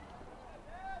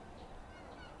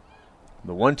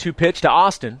 The 1-2 pitch to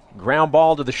Austin. Ground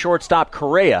ball to the shortstop,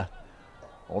 Correa.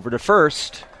 Over to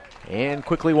first, and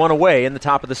quickly one away in the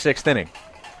top of the 6th inning.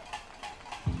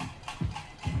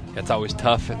 It's always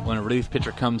tough when a relief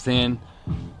pitcher comes in,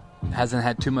 hasn't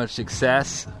had too much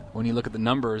success. When you look at the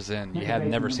numbers and you have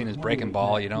never seen his breaking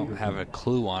ball, you don't have a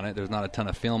clue on it. There's not a ton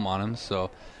of film on him,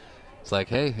 so it's like,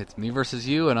 hey, it's me versus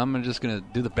you, and I'm just going to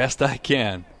do the best I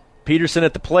can. Peterson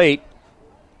at the plate.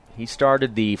 He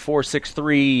started the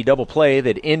 4-6-3 double play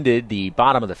that ended the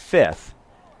bottom of the 5th.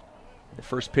 The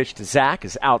first pitch to Zach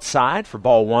is outside for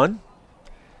ball 1.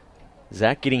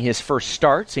 Zach getting his first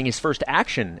start, seeing his first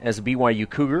action as a BYU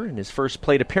Cougar in his first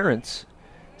plate appearance.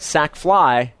 Sac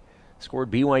fly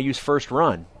scored BYU's first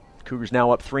run. Cougars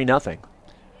now up 3-0.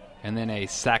 And then a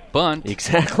sac bunt.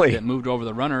 Exactly. That moved over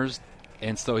the runners.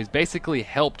 And so he's basically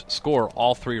helped score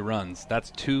all 3 runs.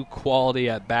 That's 2 quality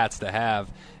at-bats to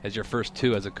have as your first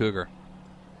 2 as a Cougar.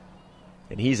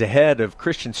 And he's ahead of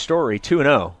Christian Story,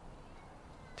 2-0.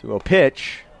 2-0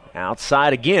 pitch,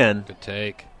 outside again. Good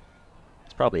take.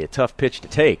 It's probably a tough pitch to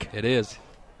take. It is.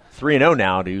 3-0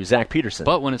 now to Zach Peterson.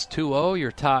 But when it's 2-0,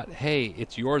 you're taught, hey,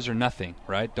 it's yours or nothing,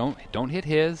 right? Don't hit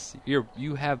his.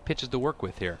 You have pitches to work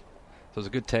with here. So it's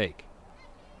a good take.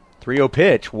 3-0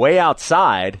 pitch, way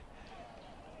outside.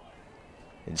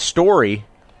 And Story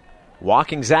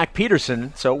walking Zach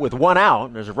Peterson. So with 1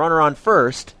 out, there's a runner on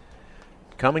first.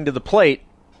 Coming to the plate,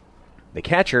 the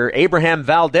catcher, Abraham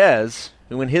Valdez,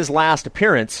 who in his last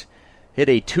appearance hit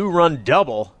a 2-run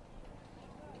double.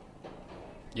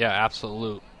 Yeah,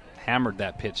 absolute. Hammered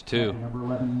that pitch, too.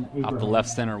 Off the left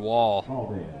center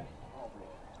wall.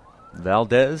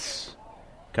 Valdez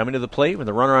coming to the plate with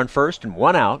a runner on first and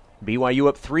 1 out. BYU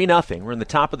up 3-0. We're in the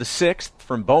top of the 6th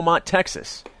from Beaumont,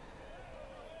 Texas.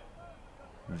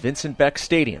 Vincent Beck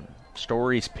Stadium.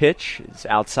 Story's pitch is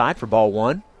outside for ball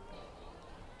 1.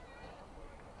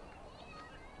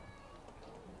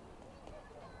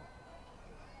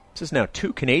 This is now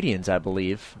 2 Canadians, I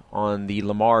believe, on the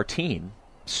Lamar team.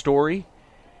 Story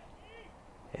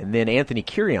and then Anthony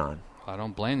Kirion. I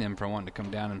don't blame them for wanting to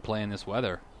come down and play in this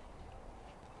weather.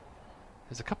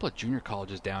 There's a couple of junior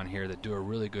colleges down here that do a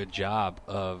really good job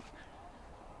of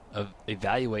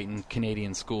evaluating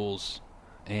Canadian schools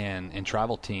and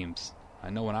travel teams. I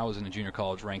know when I was in the junior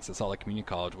college ranks at Salt Lake Community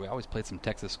College, we always played some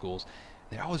Texas schools.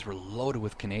 They always were loaded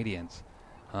with Canadians.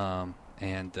 And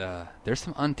there's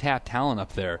some untapped talent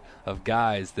up there of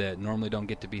guys that normally don't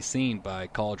get to be seen by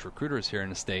college recruiters here in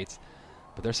the States.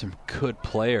 But there's some good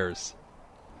players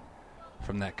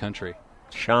from that country.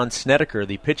 Sean Snedeker,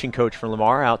 the pitching coach for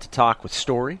Lamar, out to talk with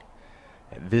Story.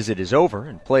 That visit is over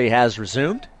and play has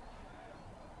resumed.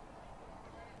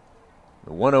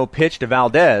 The 1-0 pitch to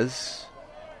Valdez.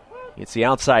 It's the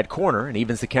outside corner and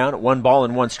evens the count at 1 ball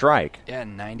and 1 strike. Yeah,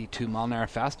 92-mile-an-hour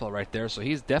fastball right there. So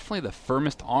he's definitely the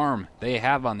firmest arm they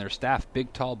have on their staff.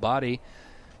 Big, tall body,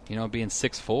 being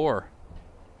 6'4".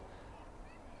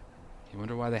 You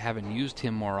wonder why they haven't used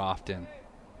him more often.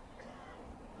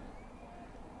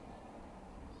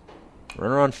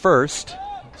 Runner on first.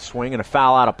 Swing and a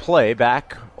foul out of play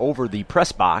back over the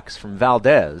press box from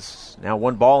Valdez. Now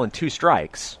 1 ball and 2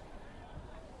 strikes.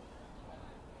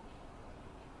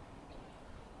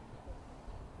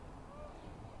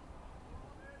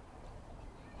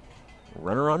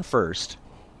 Runner on first.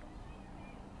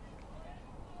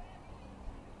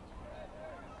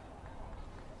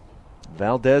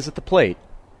 Valdez at the plate.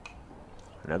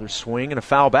 Another swing and a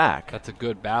foul back. That's a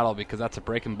good battle because that's a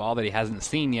breaking ball that he hasn't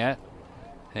seen yet.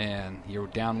 And you're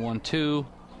down 1-2. You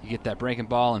get that breaking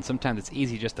ball, and sometimes it's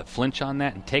easy just to flinch on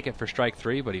that and take it for strike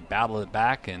 3, but he battled it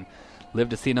back and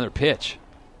lived to see another pitch.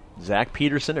 Zach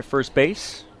Peterson at first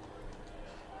base.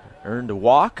 Earned a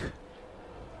walk.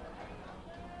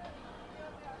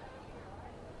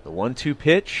 The 1-2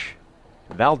 pitch.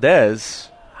 Valdez,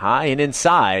 high and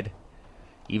inside.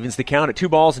 Evens the count at 2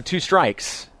 balls and 2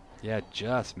 strikes. Yeah,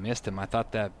 just missed him. I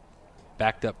thought that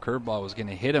backed up curveball was going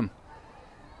to hit him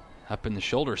up in the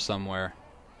shoulder somewhere.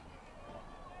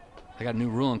 They got a new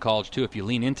rule in college, too. If you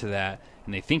lean into that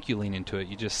and they think you lean into it,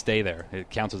 you just stay there. It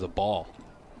counts as a ball.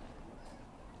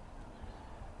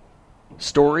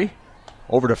 Story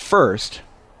over to first.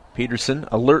 Peterson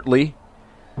alertly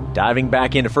diving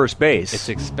back into first base. It's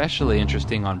especially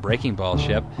interesting on breaking ball,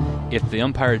 Shep. If the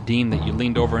umpire deemed that you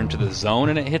leaned over into the zone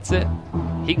and it hits it,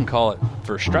 he can call it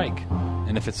for a strike.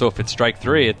 And if it's strike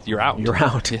 3, you're out. You're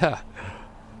out. Yeah.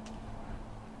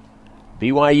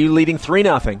 BYU leading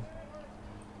 3-0.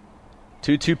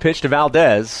 2-2 pitch to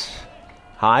Valdez.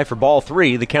 High for ball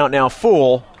 3. The count now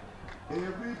full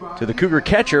to the Cougar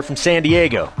catcher from San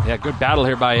Diego. Yeah, good battle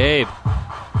here by Abe.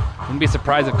 Wouldn't be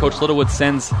surprised if Coach Littlewood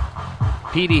sends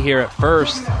Petey here at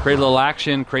first, create a little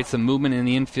action, create some movement in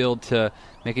the infield to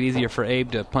make it easier for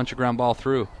Abe to punch a ground ball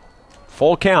through.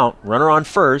 Full count, runner on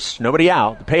first, nobody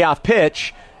out. The payoff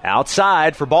pitch,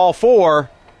 outside for ball 4.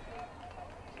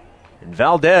 And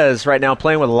Valdez right now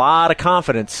playing with a lot of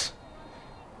confidence.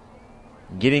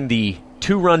 Getting the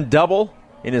 2-run double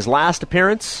in his last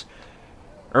appearance.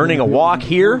 Earning a walk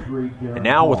here. And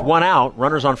now with 1 out,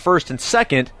 runners on first and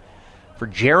second for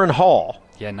Jaron Hall.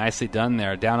 Yeah, nicely done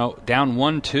there. Down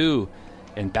 1-2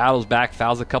 and battles back,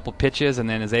 fouls a couple pitches, and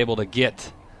then is able to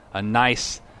get a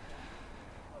nice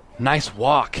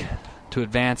walk to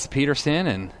advance Peterson.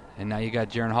 And now you got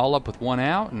Jaron Hall up with 1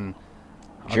 out and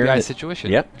RBI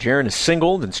situation. Yep, Jaron is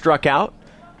singled and struck out.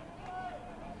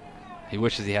 He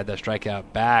wishes he had that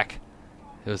strikeout back.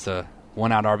 It was a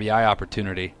 1-out RBI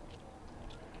opportunity.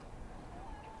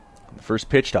 The first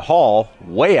pitch to Hall,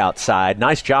 way outside.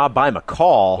 Nice job by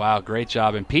McCall. Wow, great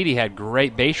job. And Petey had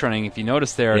great base running. If you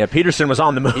notice there. Yeah, Peterson was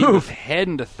on the move. He was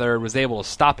heading to third, was able to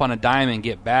stop on a dime and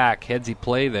get back. Headsy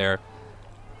play there.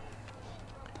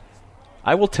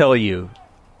 I will tell you,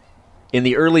 in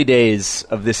the early days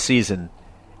of this season,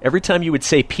 every time you would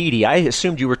say Petey, I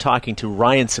assumed you were talking to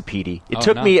Ryan Sapedi. It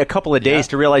took me a couple of days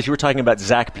to realize you were talking about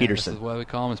Zach Peterson. This is why we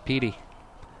call him as Petey.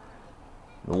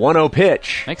 The 1-0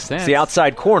 pitch. Makes sense. It's the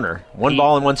outside corner. 1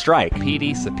 ball and 1 strike.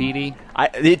 Petey, Sapedi.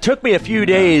 It took me a few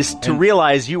days to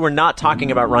realize you were not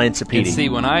talking about Ryan Sapedi. And see,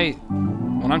 when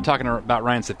I'm talking about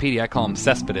Ryan Sapedi, I call him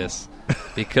Cespedes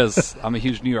because I'm a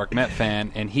huge New York Met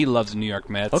fan, and he loves the New York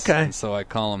Mets. Okay. And so I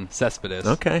call him Cespedes.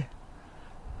 Okay.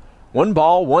 1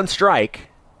 ball, 1 strike.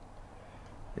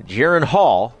 Jaron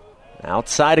Hall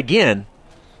outside again.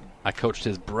 I coached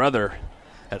his brother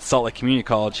at Salt Lake Community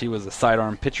College. He was a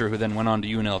sidearm pitcher who then went on to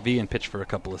UNLV and pitched for a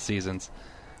couple of seasons.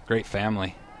 Great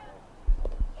family.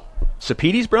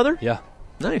 Sapedi's brother? Yeah.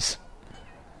 Nice.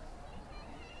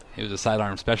 He was a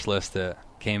sidearm specialist that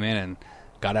came in and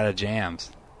got out of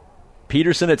jams.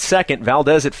 Peterson at second,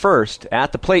 Valdez at first.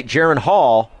 At the plate, Jaron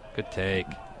Hall. Good take.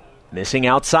 Missing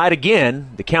outside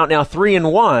again. The count now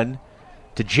 3-1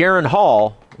 to Jaron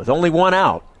Hall with only one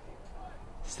out.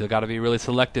 Still got to be really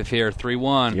selective here.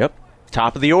 3-1. Yep.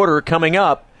 Top of the order coming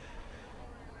up.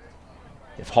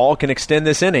 If Hall can extend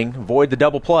this inning, avoid the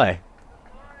double play.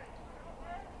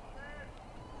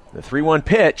 The 3-1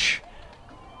 pitch.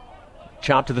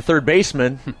 Chop to the third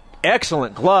baseman.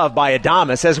 Excellent glove by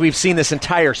Adames, as we've seen this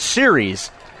entire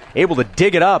series. Able to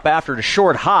dig it up after the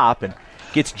short hop and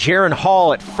gets Jaron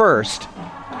Hall at first.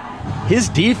 His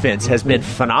defense has been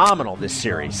phenomenal this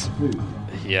series.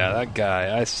 Yeah, that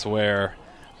guy, I swear,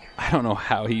 I don't know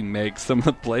how he makes some of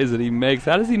the plays that he makes.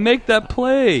 How does he make that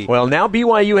play? Well, now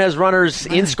BYU has runners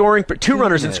in scoring, two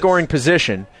runners in scoring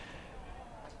position.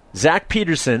 Zach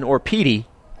Peterson, or Petey,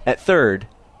 at third.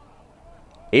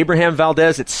 Abraham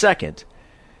Valdez at second.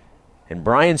 And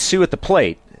Brian Sue at the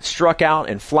plate. Struck out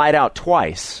and flied out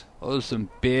twice. Those are some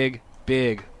big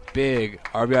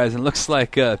RBIs. And looks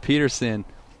like Peterson,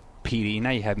 Petey, now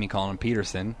you have me calling him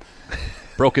Peterson,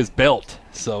 broke his belt.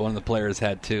 So one of the players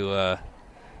had to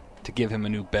give him a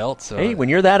new belt. So hey, when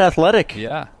you're that athletic.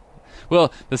 Yeah.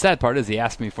 Well, the sad part is he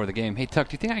asked me before the game, hey, Tuck,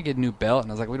 do you think I can get a new belt?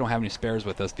 And I was like, we don't have any spares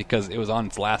with us because it was on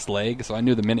its last leg. So I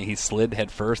knew the minute he slid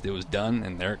head first, it was done,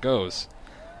 and there it goes.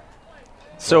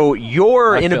 So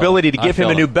your inability to give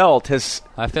him a new belt has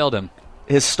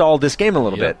stalled this game a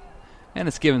little bit. And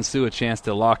it's given Sue a chance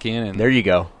to lock in and there you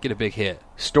go. Get a big hit.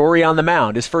 Story on the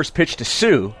mound. His first pitch to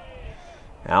Sue.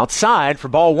 Outside for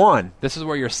ball one. This is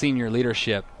where your senior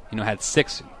leadership, had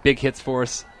 6 big hits for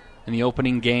us in the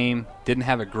opening game. Didn't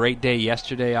have a great day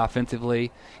yesterday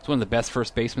offensively. He's one of the best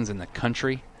first basemen in the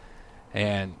country.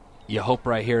 And you hope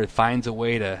right here it finds a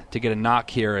way to get a knock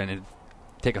here and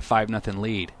take a 5-0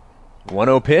 lead.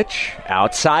 1-0 pitch.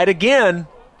 Outside again.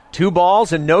 2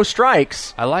 balls and no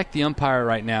strikes. I like the umpire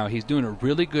right now. He's doing a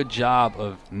really good job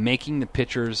of making the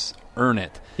pitchers earn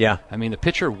it. Yeah. I mean, the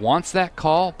pitcher wants that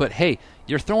call, but hey,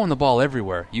 you're throwing the ball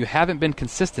everywhere. You haven't been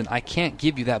consistent. I can't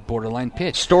give you that borderline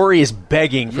pitch. Story is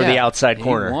begging for the outside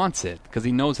corner. He wants it because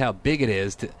he knows how big it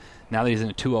is now that he's in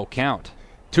a 2-0 count.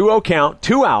 2-0 count,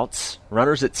 2 outs.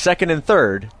 Runners at second and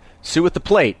third. Sue at the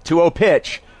plate. 2-0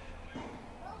 pitch.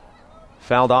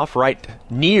 Fouled off right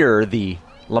near the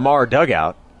Lamar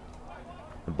dugout.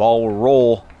 The ball will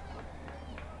roll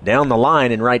down the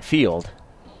line in right field.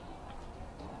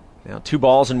 Now 2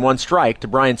 balls and 1 strike to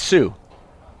Brian Sue.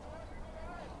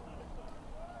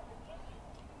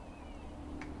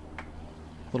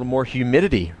 A little more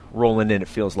humidity rolling in, it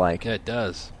feels like. Yeah, it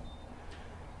does.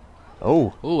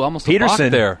 Oh, almost Peterson a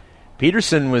block there.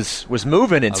 Peterson was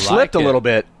moving and slipped a little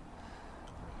bit.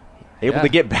 Able to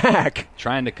get back.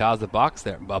 Trying to cause a balk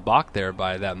there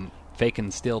by that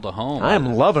faking steal to home. I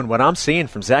am loving what I'm seeing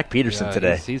from Zach Peterson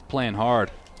today. He's playing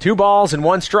hard. 2 balls and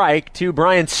 1 strike to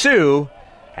Brian Sue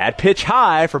at pitch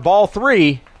high for ball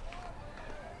 3.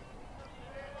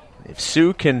 If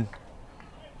Sue can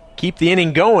keep the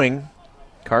inning going,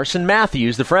 Carson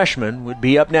Matthews, the freshman, would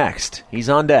be up next. He's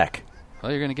on deck.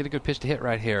 Well, you're going to get a good pitch to hit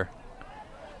right here.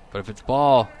 But if it's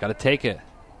ball, got to take it.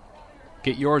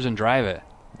 Get yours and drive it.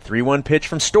 3-1 pitch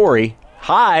from Story.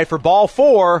 High for ball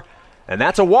 4. And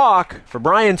that's a walk for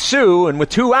Brian Sue. And with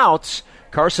 2 outs,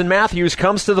 Carson Matthews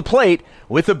comes to the plate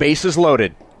with the bases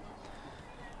loaded.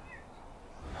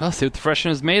 Well, see what the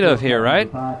freshman is made of here, right?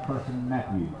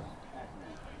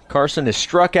 Carson has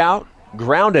struck out,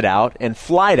 grounded out, and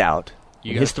flied out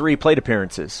in his 3 plate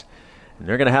appearances. And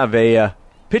they're going to have a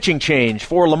pitching change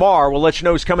for Lamar. We'll let you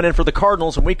know who's coming in for the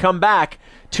Cardinals when we come back.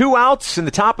 2 outs in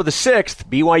the top of the 6th.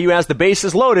 BYU has the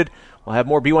bases loaded. We'll have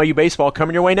more BYU baseball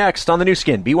coming your way next on the new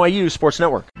skin, BYU Sports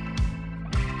Network.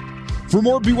 For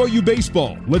more BYU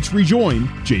baseball, let's rejoin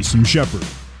Jason Shepard.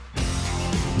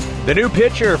 The new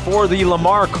pitcher for the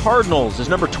Lamar Cardinals is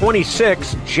number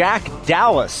 26, Jack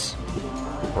Dallas.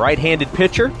 Right-handed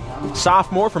pitcher,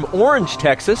 sophomore from Orange,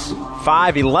 Texas,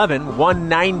 5'11",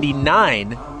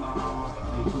 199.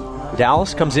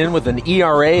 Dallas comes in with an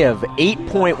ERA of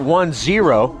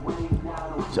 8.10.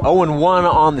 He's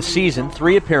 0-1 on the season,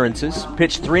 3 appearances,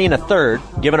 pitched 3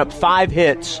 1/3, given up 5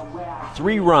 hits,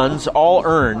 3 runs, all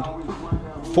earned,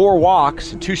 4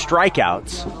 walks, and 2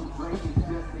 strikeouts.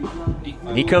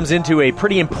 He comes into a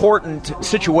pretty important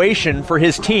situation for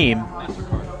his team.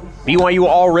 BYU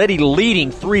already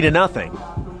leading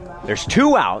 3-0. There's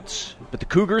 2 outs, but the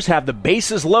Cougars have the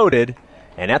bases loaded,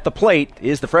 and at the plate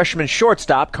is the freshman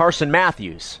shortstop, Carson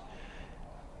Matthews.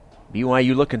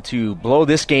 BYU looking to blow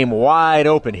this game wide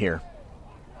open here.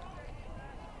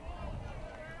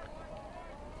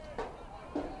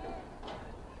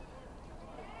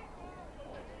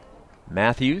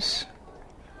 Matthews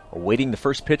awaiting the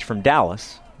first pitch from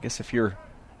Dallas. I guess if you're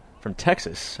from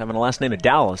Texas. Having a last name of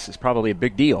Dallas is probably a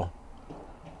big deal.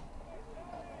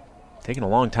 Taking a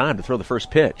long time to throw the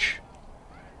first pitch.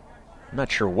 I'm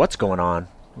not sure what's going on.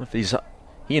 If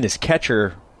he and his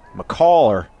catcher, McCall,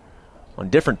 are on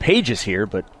different pages here,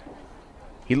 but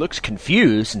he looks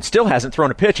confused and still hasn't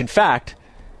thrown a pitch. In fact,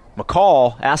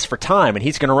 McCall asked for time, and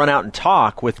he's going to run out and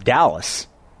talk with Dallas.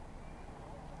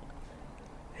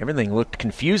 Everything looked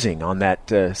confusing on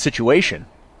that situation.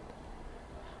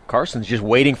 Carson's just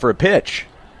waiting for a pitch.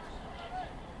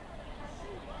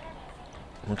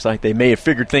 Looks like they may have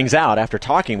figured things out after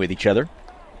talking with each other.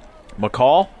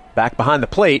 McCall back behind the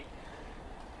plate.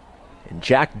 And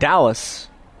Jack Dallas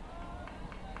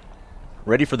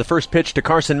ready for the first pitch to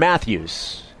Carson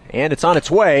Matthews. And it's on its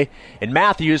way. And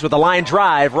Matthews with a line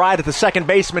drive right at the second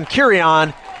baseman,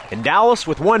 Curion. And Dallas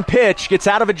with one pitch gets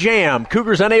out of a jam.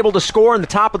 Cougars unable to score in the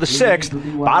top of the sixth.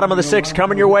 Bottom of the sixth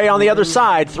coming your way on the other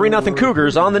side. 3-0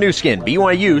 Cougars on the new skin.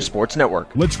 BYU Sports Network.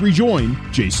 Let's rejoin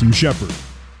Jason Shepard.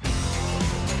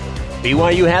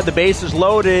 BYU had the bases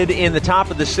loaded in the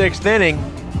top of the sixth inning.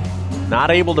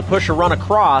 Not able to push a run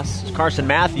across. Carson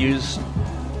Matthews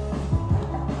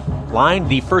lined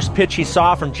the first pitch he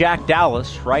saw from Jack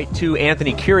Dallas right to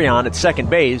Anthony Curion at second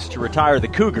base to retire the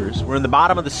Cougars. We're in the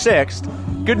bottom of the sixth.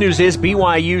 Good news is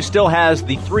BYU still has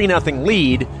the 3-0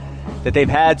 lead that they've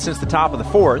had since the top of the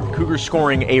fourth. Cougars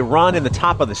scoring a run in the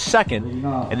top of the second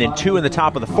and then 2 in the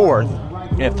top of the fourth.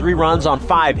 They have 3 runs on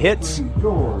 5 hits.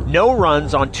 No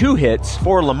runs on 2 hits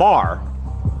for Lamar.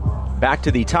 Back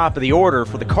to the top of the order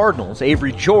for the Cardinals.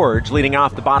 Avery George leading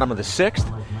off the bottom of the sixth.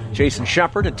 Jason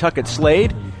Shepard and Tuckett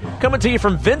Slade coming to you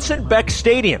from Vincent Beck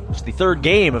Stadium. It's the third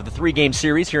game of the 3-game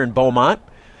series here in Beaumont.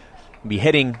 We'll be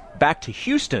heading back to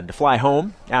Houston to fly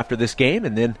home after this game,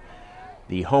 and then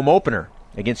the home opener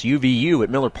against UVU at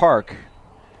Miller Park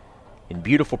in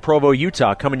beautiful Provo,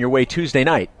 Utah, coming your way Tuesday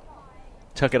night.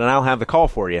 Tuckett and I'll have the call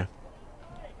for you.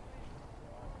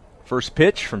 First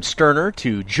pitch from Sterner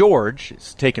to George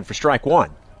is taken for strike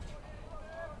one.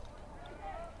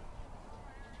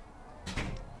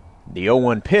 The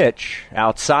 0-1 pitch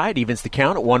outside evens the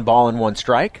count at 1 ball and 1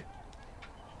 strike.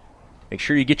 Make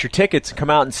sure you get your tickets and come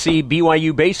out and see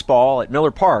BYU baseball at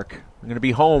Miller Park. We're going to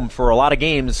be home for a lot of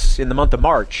games in the month of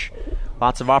March.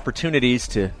 Lots of opportunities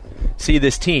to see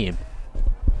this team.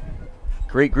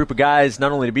 Great group of guys,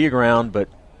 not only to be around, but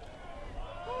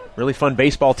really fun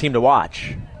baseball team to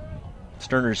watch.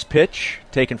 Sterner's pitch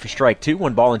taken for strike 2,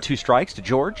 1 ball and 2 strikes to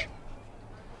George.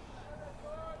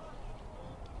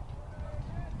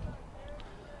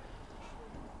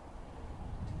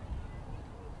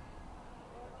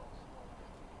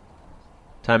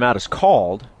 Timeout is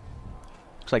called.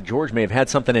 Looks like George may have had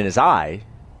something in his eye.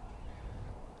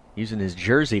 Using his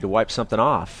jersey to wipe something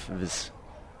off of his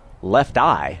left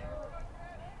eye.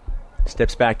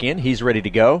 Steps back in. He's ready to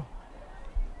go.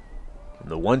 And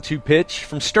the 1-2 pitch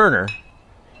from Sterner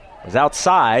was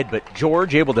outside, but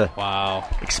George able to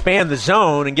expand the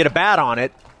zone and get a bat on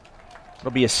it.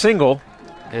 It'll be a single.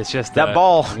 It's just that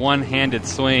ball, one-handed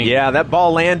swing. Yeah, that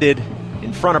ball landed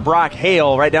in front of Brock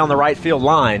Hale right down the right field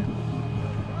line.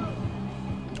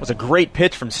 It was a great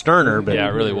pitch from Sterner, but yeah,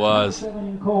 it really was. Well,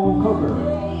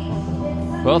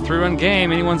 3-run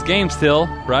game, anyone's game still,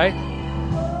 right?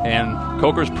 And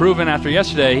Coker's proven after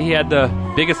yesterday, he had the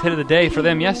biggest hit of the day for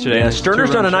them yesterday. Yeah,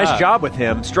 Sterner's done a nice job with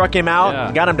him. Struck him out,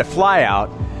 and got him to fly out.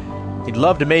 He'd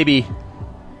love to maybe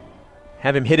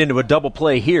have him hit into a double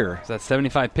play here. So that's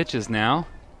 75 pitches now.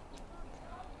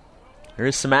 There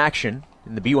is some action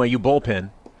in the BYU bullpen.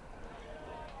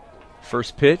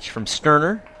 First pitch from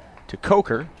Sterner to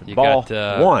Coker. You ball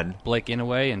got, 1. Blake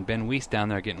Inouye and Ben Weiss down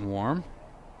there getting warm,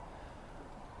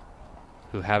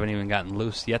 who haven't even gotten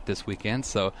loose yet this weekend,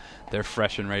 so they're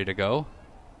fresh and ready to go.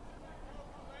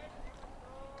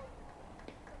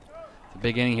 It's a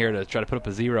big inning here to try to put up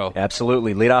a 0.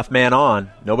 Absolutely. Leadoff man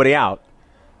on. Nobody out.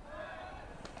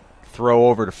 Throw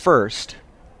over to first.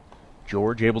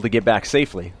 George able to get back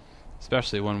safely.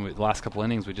 Especially when the last couple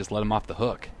innings we just let him off the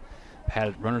hook.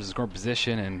 Had runners in scoring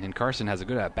position, and Carson has a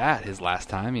good at-bat his last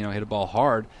time. You know, hit a ball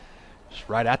hard, just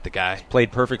right at the guy.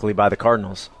 Played perfectly by the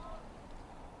Cardinals.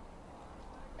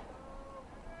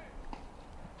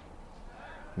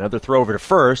 Another throw over to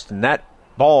first, and that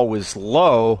ball was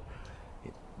low.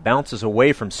 It bounces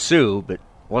away from Sue, but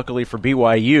luckily for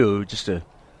BYU, just a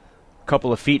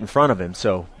couple of feet in front of him,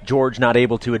 so George not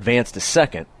able to advance to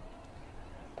second.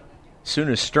 As soon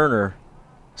as Sterner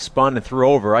spun and threw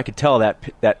over, I could tell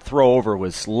that throw over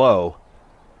was low.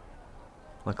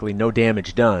 Luckily, no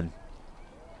damage done.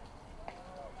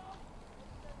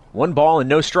 1 ball and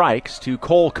no strikes to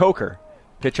Cole Coker.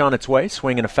 Pitch on its way,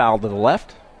 swinging a foul to the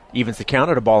left. Evens the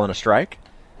count at a ball and a strike.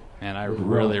 Man, I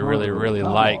really, really, really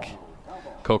like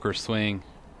Coker's swing.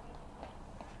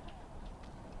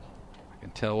 I can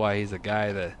tell why he's a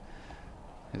guy that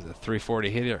is a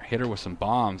 340 hitter with some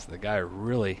bombs. The guy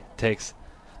really takes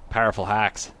powerful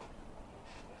hacks.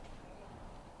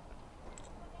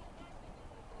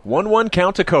 1-1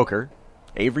 count to Coker.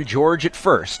 Avery George at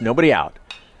first. Nobody out.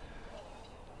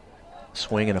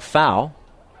 Swing and a foul.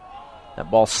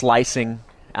 That ball slicing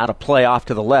out of play off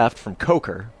to the left from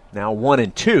Coker. Now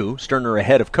 1-2. Sterner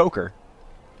ahead of Coker.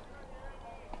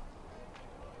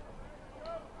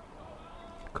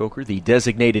 Coker, the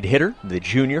designated hitter, the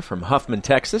junior from Huffman,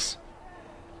 Texas.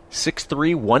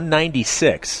 6'3",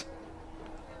 196.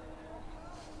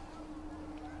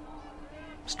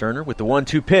 Sterner with the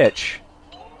 1-2 pitch.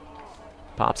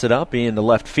 Pops it up into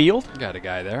left field. Got a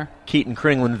guy there. Keaton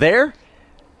Kringland there.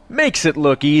 Makes it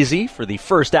look easy for the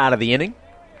first out of the inning.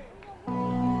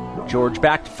 George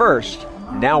back to first.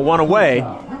 Now one away.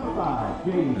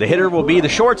 The hitter will be the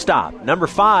shortstop, number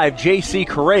 5, J.C.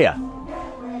 Correa.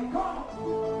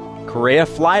 Correa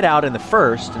flied out in the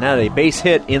first and had a base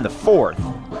hit in the fourth.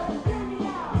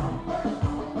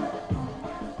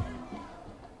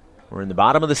 We're in the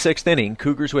bottom of the 6th inning.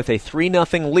 Cougars with a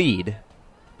 3-0 lead.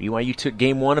 BYU took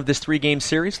game 1 of this 3-game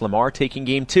series. Lamar taking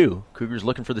game 2. Cougars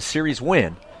looking for the series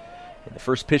win. And the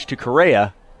first pitch to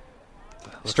Correa.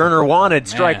 Sterner wanted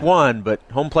strike 1, but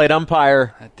home plate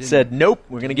umpire said, nope,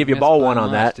 we're going to give you ball 1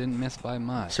 on that. Didn't miss by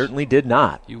much. Certainly did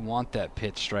not. You want that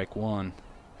pitch, strike 1.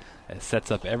 It sets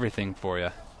up everything for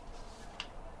you.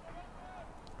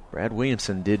 Brad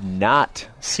Williamson did not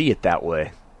see it that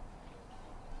way.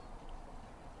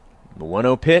 The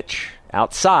 1-0 pitch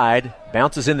outside,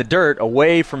 bounces in the dirt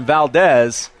away from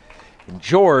Valdez, and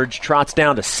George trots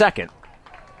down to second.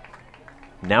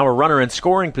 Now a runner in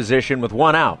scoring position with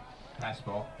 1 out.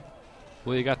 Fastball.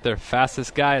 Well, you got their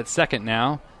fastest guy at second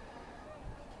now.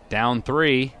 Down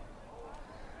 3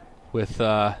 with 2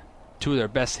 of their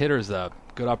best hitters up.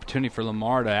 Good opportunity for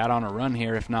Lamar to add on a run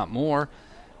here, if not more.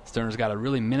 Sterner's got to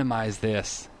really minimize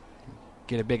this.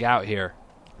 Get a big out here.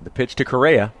 The pitch to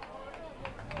Correa.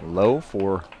 Low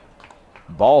for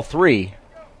ball 3.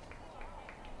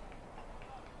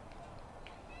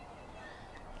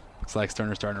 Looks like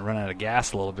Sterner's starting to run out of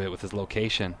gas a little bit with his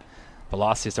location.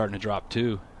 Velocity starting to drop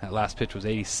too. That last pitch was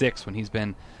 86 when he's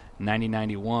been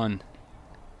 90-91.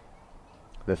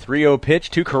 The 3-0 pitch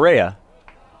to Correa.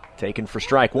 Taken for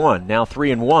strike 1. Now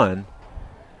 3-1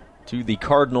 to the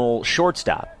Cardinal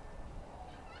shortstop.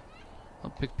 A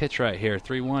big pitch right here.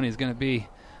 3-1. He's going to be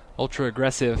ultra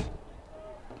aggressive.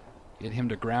 Get him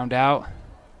to ground out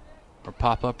or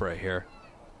pop up right here.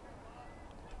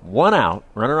 1 out.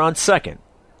 Runner on second.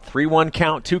 3-1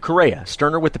 count to Correa.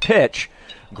 Sterner with the pitch.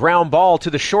 Ground ball to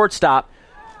the shortstop.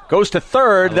 Goes to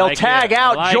third. They'll tag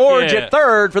out George at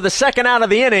third for the second out of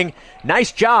the inning.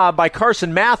 Nice job by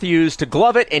Carson Matthews to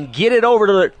glove it and get it over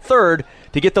to the third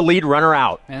to get the lead runner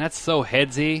out. Man, that's so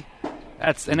headsy.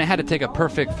 And it had to take a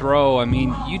perfect throw. I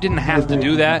mean, you didn't have to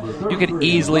do that. You could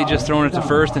easily just thrown it to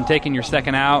first and taken your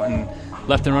second out and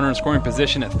left the runner in scoring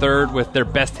position at third with their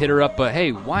best hitter up. But,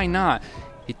 hey, why not?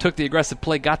 He took the aggressive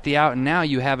play, got the out, and now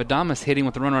you have Adames hitting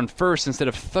with the runner on first instead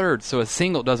of third, so a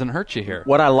single doesn't hurt you here.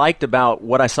 What I liked about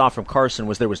what I saw from Carson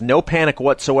was there was no panic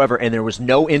whatsoever and there was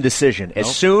no indecision.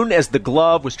 As soon as the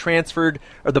glove was transferred,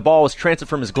 or the ball was transferred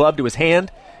from his glove to his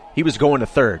hand, he was going to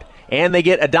third. And they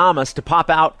get Adames to pop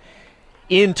out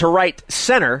into right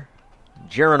center.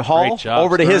 Jaron Hall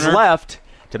over to his left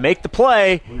to make the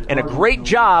play, and a great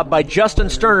job by Justin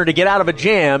Sterner to get out of a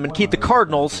jam and keep the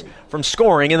Cardinals from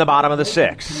scoring in the bottom of the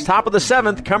 6th. Top of the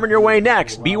 7th coming your way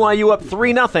next. BYU up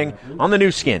 3-0 on the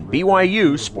new skin,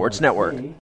 BYU Sports Network.